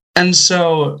 And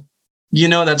so,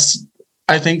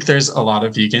 I think there's a lot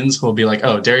of vegans who will be like,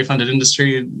 oh, dairy-funded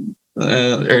industry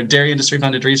or dairy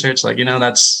industry-funded research,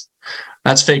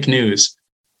 that's fake news.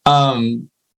 I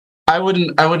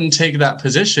wouldn't take that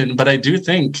position, but I do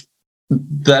think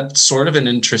that's sort of an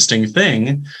interesting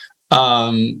thing.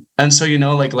 And so,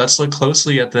 let's look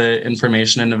closely at the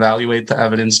information and evaluate the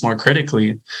evidence more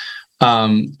critically.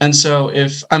 And so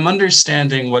if I'm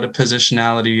understanding what a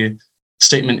positionality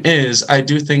statement is, I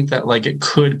do think that it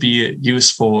could be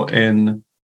useful in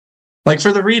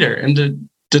for the reader and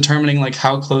determining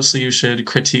how closely you should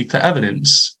critique the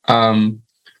evidence.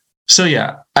 So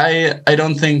yeah, I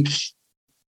think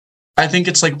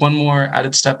it's one more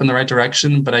added step in the right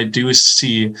direction, but I do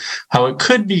see how it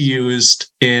could be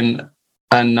used in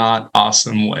a not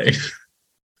awesome way.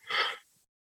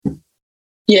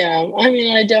 Yeah,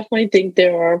 I definitely think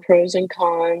there are pros and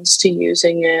cons to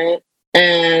using it.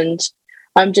 And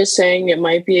I'm just saying it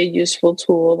might be a useful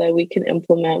tool that we can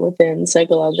implement within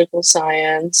psychological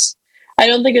science. I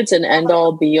don't think it's an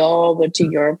end-all be-all, but to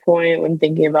your point, when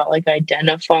thinking about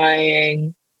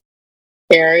identifying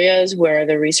areas where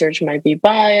the research might be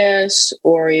biased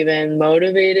or even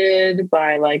motivated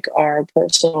by our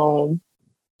personal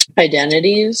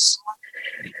identities,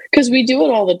 because we do it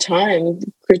all the time,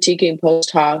 critiquing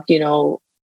post hoc,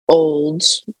 old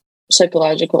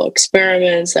psychological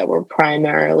experiments that were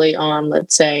primarily on,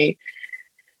 let's say,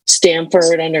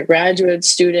 Stanford undergraduate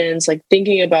students.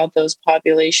 Thinking about those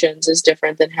populations is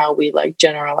different than how we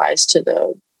generalize to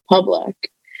the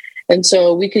public. And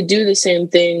so we could do the same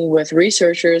thing with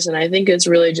researchers. And I think it's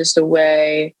really just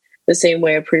the same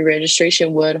way a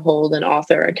pre-registration would hold an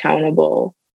author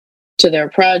accountable to their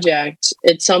project.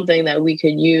 It's something that we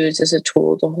could use as a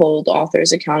tool to hold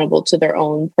authors accountable to their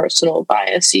own personal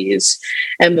biases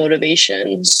and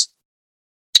motivations.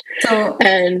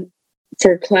 And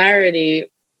for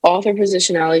clarity, author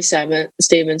positionality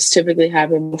statements typically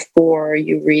happen before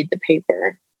you read the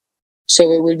paper.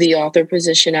 So it would be author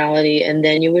positionality, and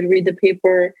then you would read the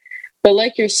paper. But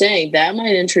like you're saying, that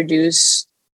might introduce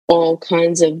all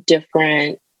kinds of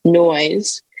different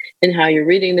noise in how you're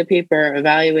reading the paper,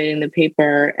 evaluating the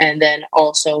paper, and then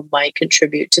also might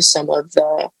contribute to some of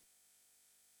the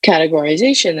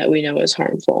categorization that we know is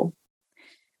harmful.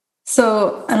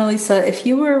 So, Annalisa, if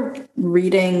you were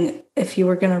going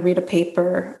to read a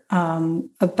paper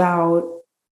about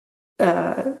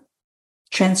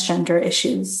transgender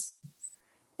issues,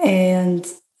 and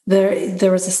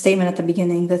there was a statement at the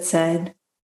beginning that said,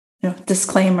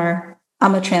 disclaimer,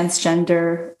 I'm a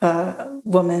transgender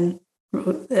woman,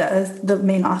 the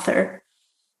main author.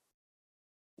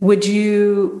 Would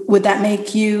that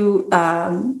make you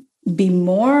be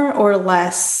more or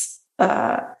less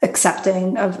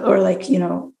accepting of, or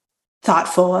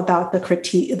thoughtful about the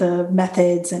critique, the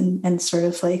methods, and sort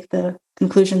of the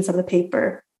conclusions of the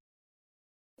paper?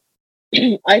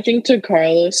 I think to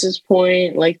Carlos's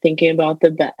point, thinking about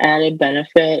the added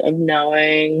benefit of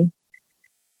knowing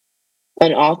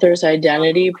an author's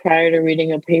identity prior to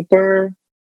reading a paper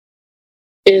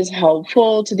is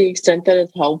helpful to the extent that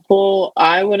it's helpful.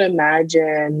 I would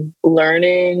imagine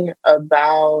learning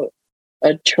about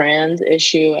a trans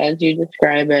issue, as you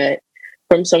describe it,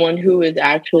 from someone who is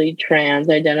actually trans,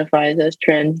 identifies as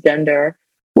transgender,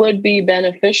 would be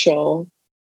beneficial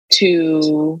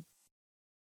to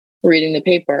reading the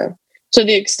paper. So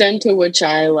the extent to which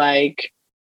I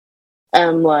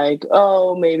I'm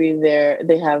oh, maybe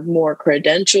they have more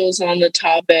credentials on the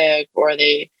topic, or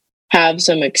they have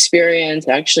some experience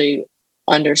actually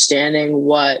understanding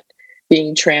what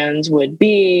being trans would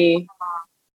be.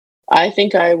 I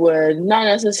think I would, not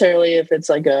necessarily if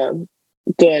it's a good,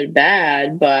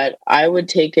 bad, but I would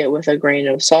take it with a grain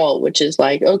of salt, which is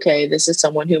okay, this is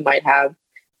someone who might have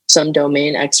some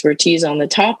domain expertise on the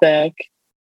topic.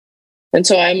 And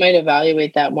so I might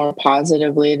evaluate that more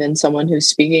positively than someone who's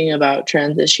speaking about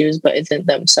trans issues, but isn't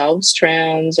themselves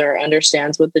trans or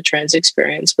understands what the trans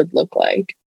experience would look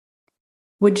like.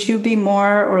 Would you be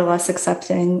more or less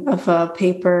accepting of a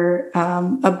paper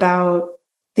about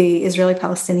the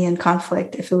Israeli-Palestinian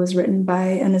conflict if it was written by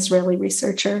an Israeli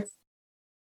researcher?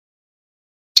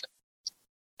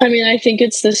 I mean, I think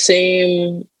it's the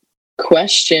same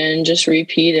question, just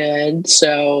repeated.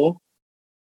 So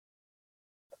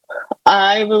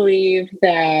I believe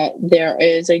that there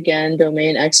is, again,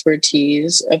 domain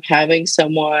expertise of having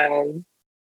someone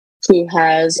who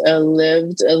has a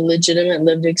legitimate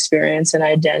lived experience and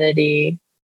identity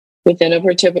within a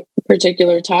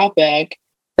particular topic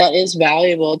that is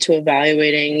valuable to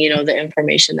evaluating, the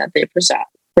information that they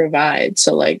provide.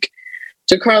 So like,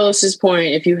 to Carlos's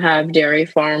point, if you have dairy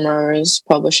farmers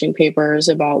publishing papers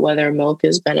about whether milk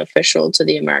is beneficial to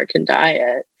the American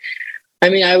diet, I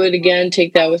mean, I would again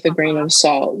take that with a grain of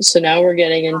salt. So now we're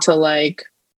getting into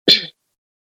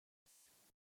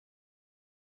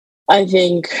I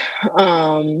think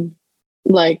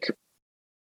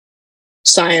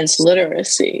science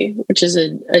literacy, which is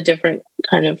a different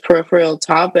kind of peripheral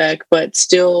topic, but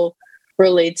still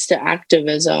relates to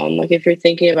activism. Like if you're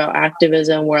thinking about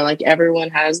activism where like everyone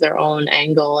has their own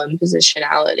angle and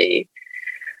positionality,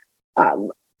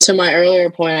 to my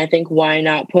earlier point, I think why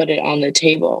not put it on the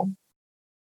table?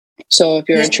 So if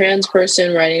you're a trans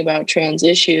person writing about trans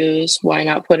issues, why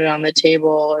not put it on the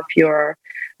table? If you're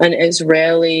an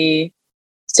Israeli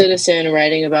citizen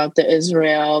writing about the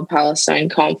Israel-Palestine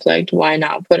conflict, why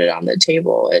not put it on the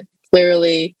table? It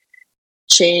clearly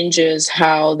changes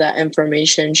how that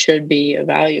information should be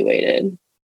evaluated.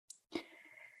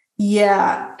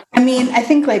 Yeah. I mean, I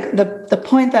think like the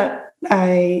point that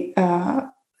I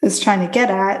was trying to get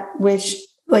at, which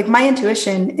like my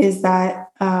intuition is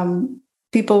that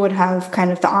people would have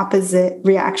kind of the opposite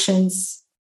reactions,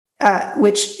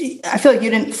 which I feel like you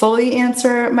didn't fully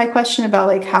answer my question about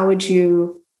like, how would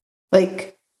you,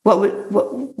 like, what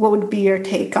would be your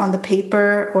take on the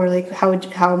paper, or like how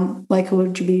likely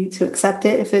would you be to accept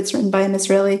it if it's written by an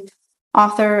Israeli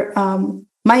author?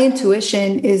 My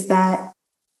intuition is that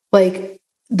like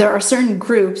there are certain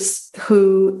groups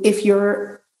who, if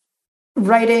you're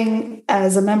writing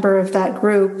as a member of that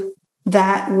group,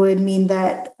 that would mean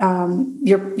that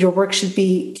your work should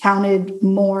be counted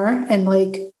more, and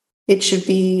like it should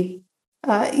be,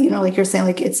 like you're saying,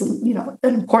 like it's an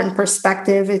important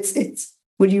perspective. It's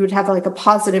you would have like a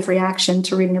positive reaction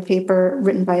to reading a paper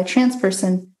written by a trans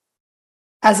person,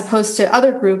 as opposed to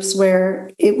other groups where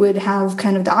it would have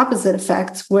kind of the opposite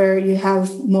effect, where you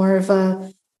have more of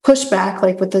a pushback,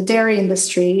 like with the dairy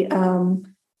industry.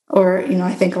 Or,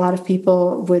 I think a lot of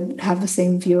people would have the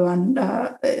same view on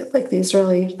like the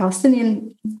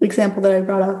Israeli-Palestinian example that I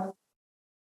brought up,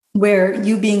 where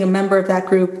you being a member of that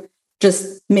group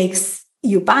just makes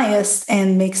you biased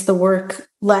and makes the work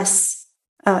less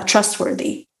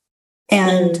trustworthy.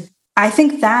 And I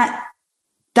think that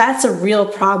that's a real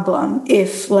problem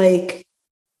if like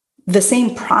the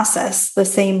same process, the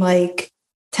same like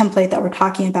template that we're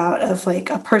talking about of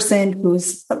like a person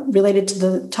who's related to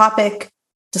the topic,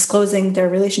 disclosing their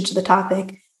relation to the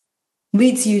topic,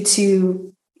 leads you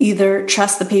to either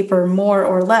trust the paper more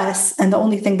or less. And the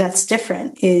only thing that's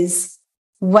different is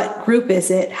what group is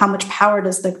it? How much power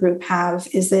does the group have?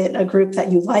 Is it a group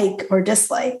that you like or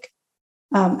dislike?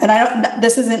 And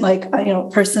this isn't like,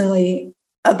 personally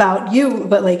about you,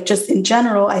 but like just in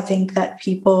general, I think that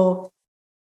people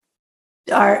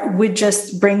would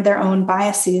just bring their own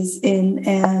biases in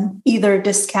and either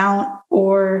discount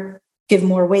or give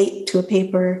more weight to a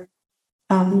paper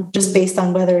just based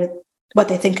on what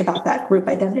they think about that group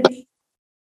identity.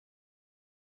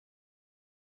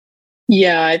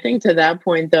 Yeah, I think to that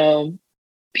point, though,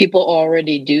 people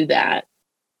already do that.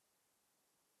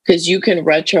 Because you can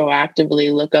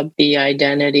retroactively look up the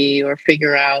identity or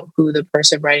figure out who the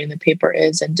person writing the paper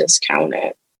is and discount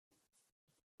it.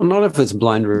 Well, not if it's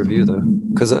blind review, though.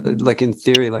 Because like in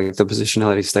theory, like the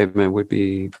positionality statement would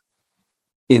be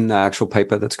in the actual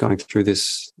paper that's going through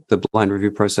the blind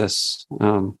review process.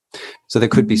 So there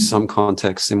could be some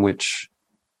context in which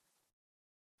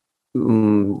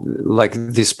like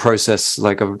this process,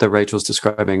 like that Rachel's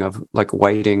describing of like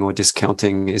weighting or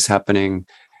discounting is happening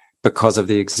because of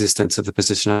the existence of the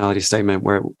positionality statement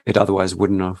where it otherwise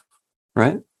wouldn't have,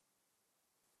 right?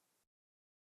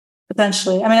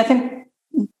 Potentially. I mean, I think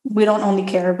we don't only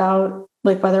care about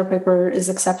like whether a paper is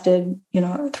accepted,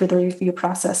 through the review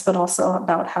process, but also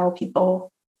about how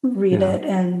people read it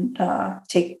and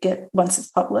take it once it's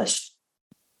published.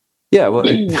 Yeah, well,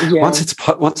 once it's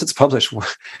published,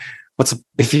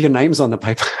 if your name's on the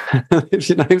paper, if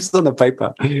your name's on the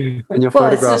paper and your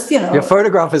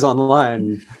photograph is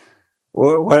online,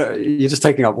 what, you're just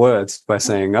taking up words by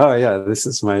saying, oh yeah, this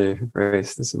is my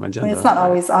race, this is my gender. It's not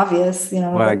always obvious,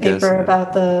 the paper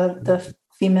about the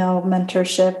female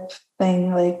mentorship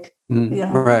thing, like,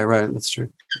 Right. That's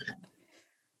true.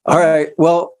 All right.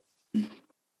 Well,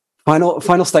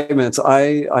 final statements.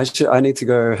 I need to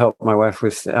go help my wife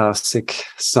with our sick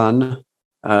son.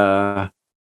 And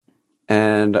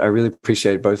I really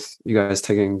appreciate both you guys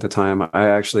taking the time. I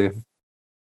actually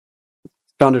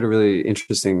found it a really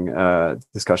interesting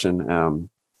discussion, and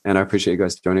I appreciate you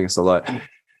guys joining us a lot.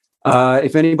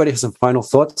 If anybody has some final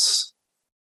thoughts,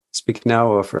 speak now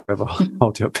or forever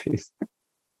hold your peace.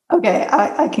 Okay,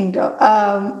 I can go.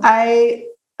 I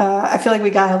feel like we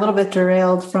got a little bit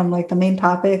derailed from like the main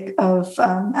topic of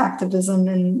activism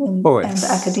and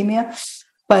academia,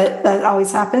 but that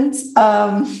always happens.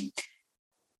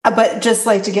 But just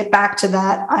like to get back to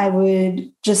that, I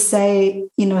would just say,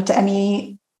 to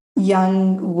any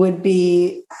young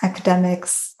would-be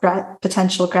academics,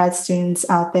 potential grad students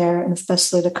out there, and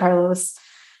especially to Carlos,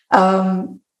 I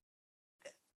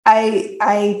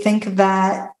think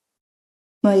that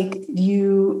like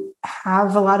you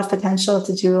have a lot of potential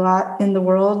to do a lot in the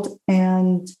world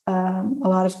and a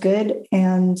lot of good,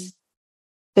 and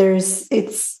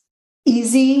it's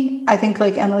easy. I think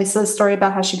like Annalisa's story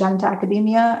about how she got into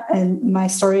academia and my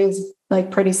story is like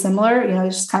pretty similar,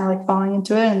 it's just kind of like falling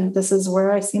into it. And this is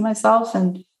where I see myself.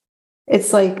 And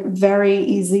it's like very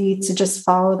easy to just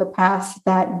follow the path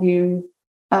that you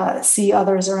see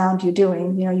others around you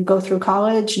doing. You go through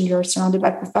college and you're surrounded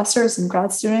by professors and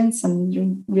grad students and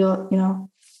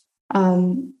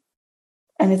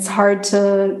and it's hard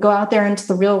to go out there into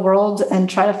the real world and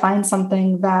try to find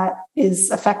something that is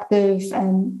effective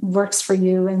and works for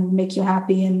you and make you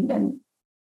happy.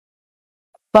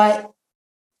 But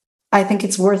I think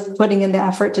it's worth putting in the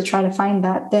effort to try to find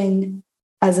that thing,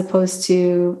 as opposed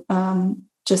to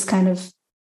just kind of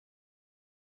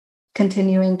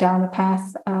continuing down a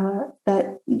path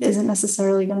that isn't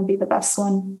necessarily going to be the best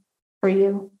one for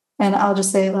you. And I'll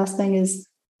just say last thing is,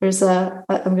 I'm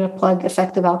going to plug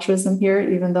effective altruism here,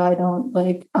 even though I don't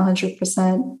like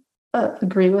 100%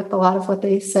 agree with a lot of what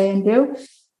they say and do.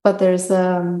 But there's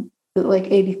like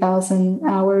 80,000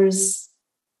 hours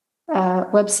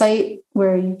website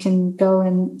where you can go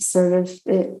and sort of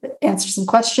answer some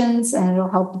questions, and it'll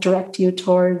help direct you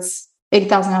towards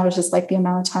 80,000 hours is like the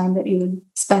amount of time that you would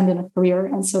spend in a career.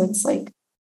 And so it's like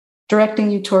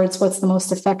directing you towards what's the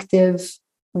most effective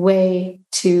way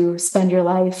to spend your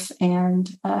life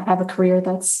and have a career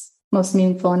that's most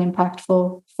meaningful and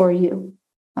impactful for you.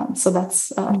 So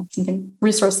that's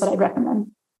resource that I'd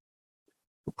recommend.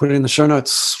 We'll put it in the show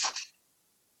notes.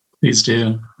 Please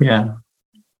do. Yeah.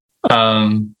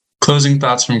 Closing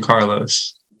thoughts from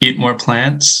Carlos. Eat more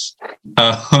plants.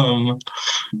 This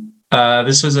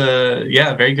was a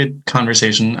very good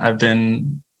conversation.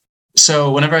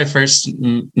 So whenever I first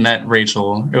met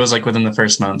Rachel, it was like within the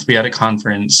first month, we had a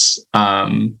conference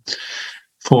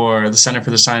for the Center for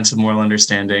the Science of Moral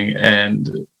Understanding.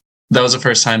 And that was the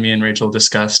first time me and Rachel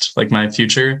discussed like my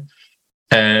future.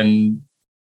 And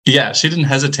yeah, she didn't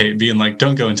hesitate being like,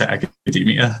 don't go into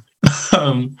academia.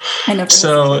 I know.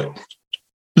 So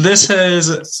this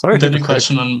has been a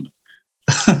question on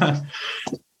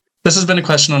this has been a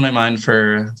question on my mind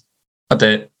for a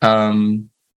bit.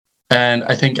 And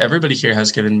I think everybody here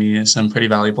has given me some pretty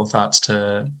valuable thoughts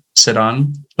to sit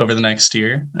on over the next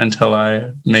year until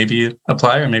I maybe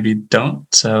apply or maybe don't.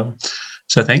 So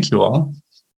thank you all.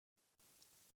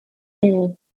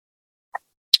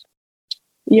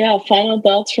 Yeah, final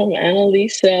thoughts from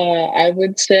Annalisa. I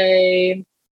would say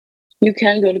you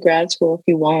can go to grad school if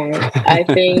you want. I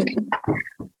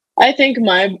think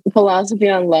my philosophy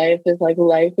on life is like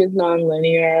life is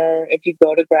nonlinear. If you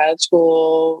go to grad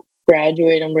school,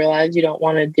 graduate and realize you don't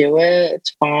want to do it, it's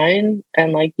fine.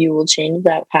 And like you will change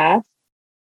that path.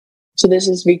 So this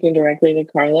is speaking directly to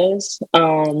Carlos.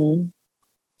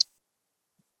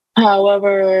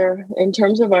 However, in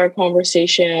terms of our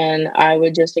conversation, I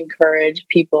would just encourage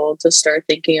people to start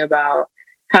thinking about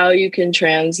how you can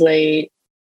translate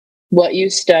what you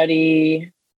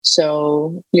study,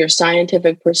 so your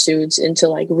scientific pursuits, into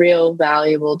like real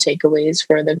valuable takeaways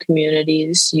for the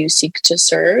communities you seek to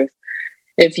serve.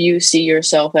 If you see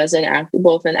yourself as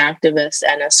both an activist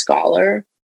and a scholar.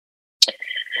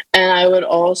 And I would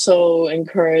also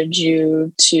encourage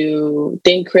you to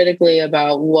think critically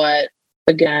about what,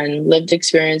 again, lived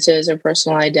experiences or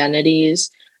personal identities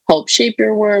help shape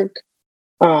your work,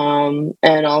 and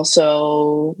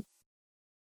also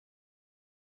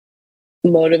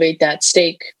motivate that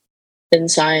stake in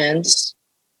science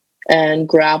and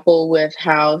grapple with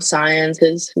how science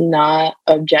is not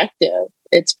objective.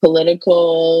 It's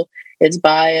political, it's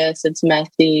biased, it's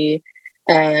messy,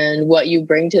 and what you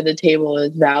bring to the table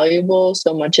is valuable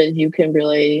so much as you can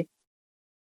really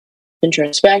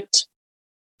introspect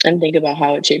and think about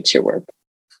how it shapes your work.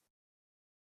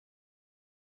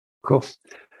 Cool.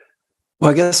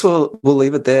 Well, I guess we'll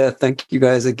leave it there. Thank you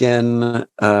guys again.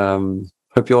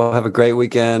 Hope you all have a great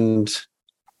weekend.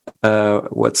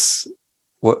 What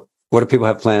do people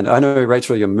have planned? I know,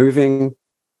 Rachel, you're moving.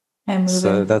 I'm moving.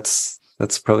 So that's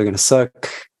probably going to suck.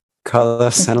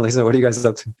 Carlos, Annalisa, what are you guys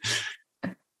up to?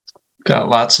 Got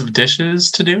lots of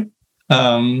dishes to do.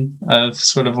 I've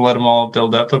sort of let them all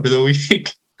build up over the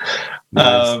week.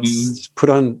 Nice. Put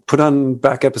on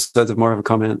back episodes of More of a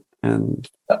Comment, and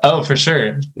for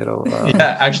sure. It'll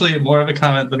yeah, actually, more of a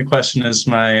comment than a question is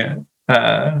my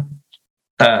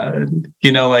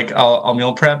like I'll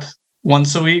meal prep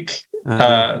once a week.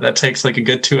 That takes like a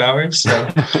good 2 hours. So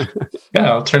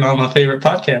yeah, I'll turn on my favorite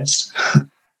podcast.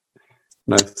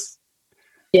 Nice.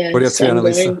 Yeah, what are you up to,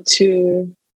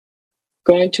 Annalisa?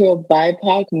 Going to a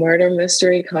BIPOC murder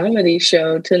mystery comedy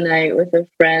show tonight with a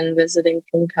friend visiting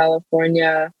from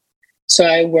California. So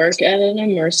I work at an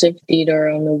immersive theater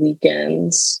on the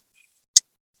weekends,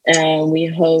 and we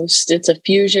host. It's a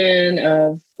fusion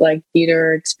of like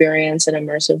theater experience and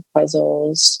immersive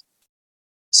puzzles.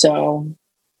 So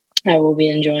I will be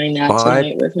enjoying that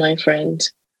tonight with my friend.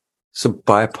 So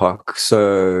BIPOC.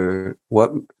 So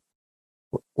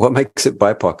what makes it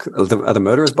BIPOC? Are the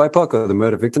murderers BIPOC, or the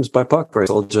murder victims BIPOC, or is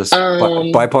it all just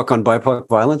BIPOC on BIPOC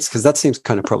violence? Because that seems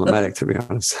kind of problematic, to be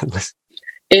honest.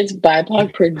 It's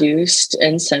BIPOC produced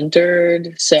and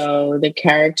centered. So the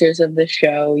characters of the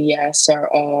show, yes, are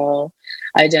all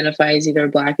identify as either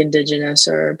Black, Indigenous,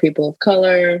 or people of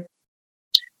color.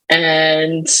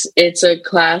 And it's a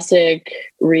classic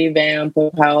revamp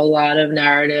of how a lot of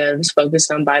narratives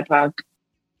focused on BIPOC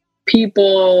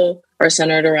people are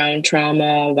centered around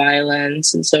trauma,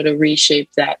 violence. And so to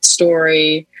reshape that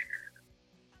story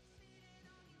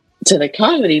to the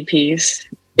comedy piece,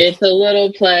 it's a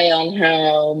little play on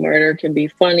how murder can be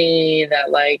funny,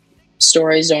 that like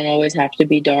stories don't always have to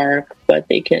be dark, but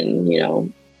they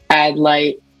can, add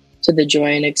light to the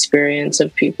joy and experience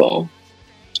of people.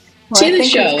 Well, see the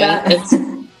show.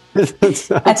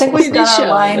 I think we've got our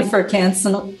line for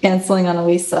canceling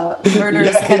Annalisa.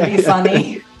 Murders can be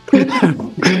funny.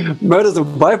 Murders of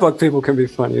BIPOC people can be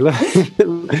funny.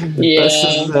 Yeah.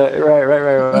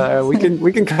 Right.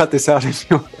 We can cut this out if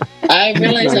you want. I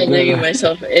realize I'm digging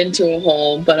myself into a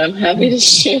hole, but I'm happy to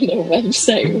share the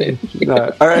website with you.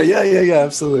 No. All right. Yeah,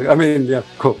 absolutely. I mean, yeah,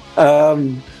 cool.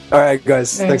 All right,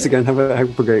 guys. Thanks again. Have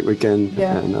a great weekend.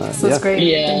 Yeah, and, this was great.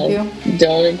 Yeah, thank you.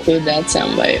 Don't include that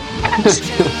soundbite.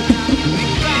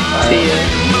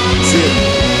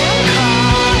 See you.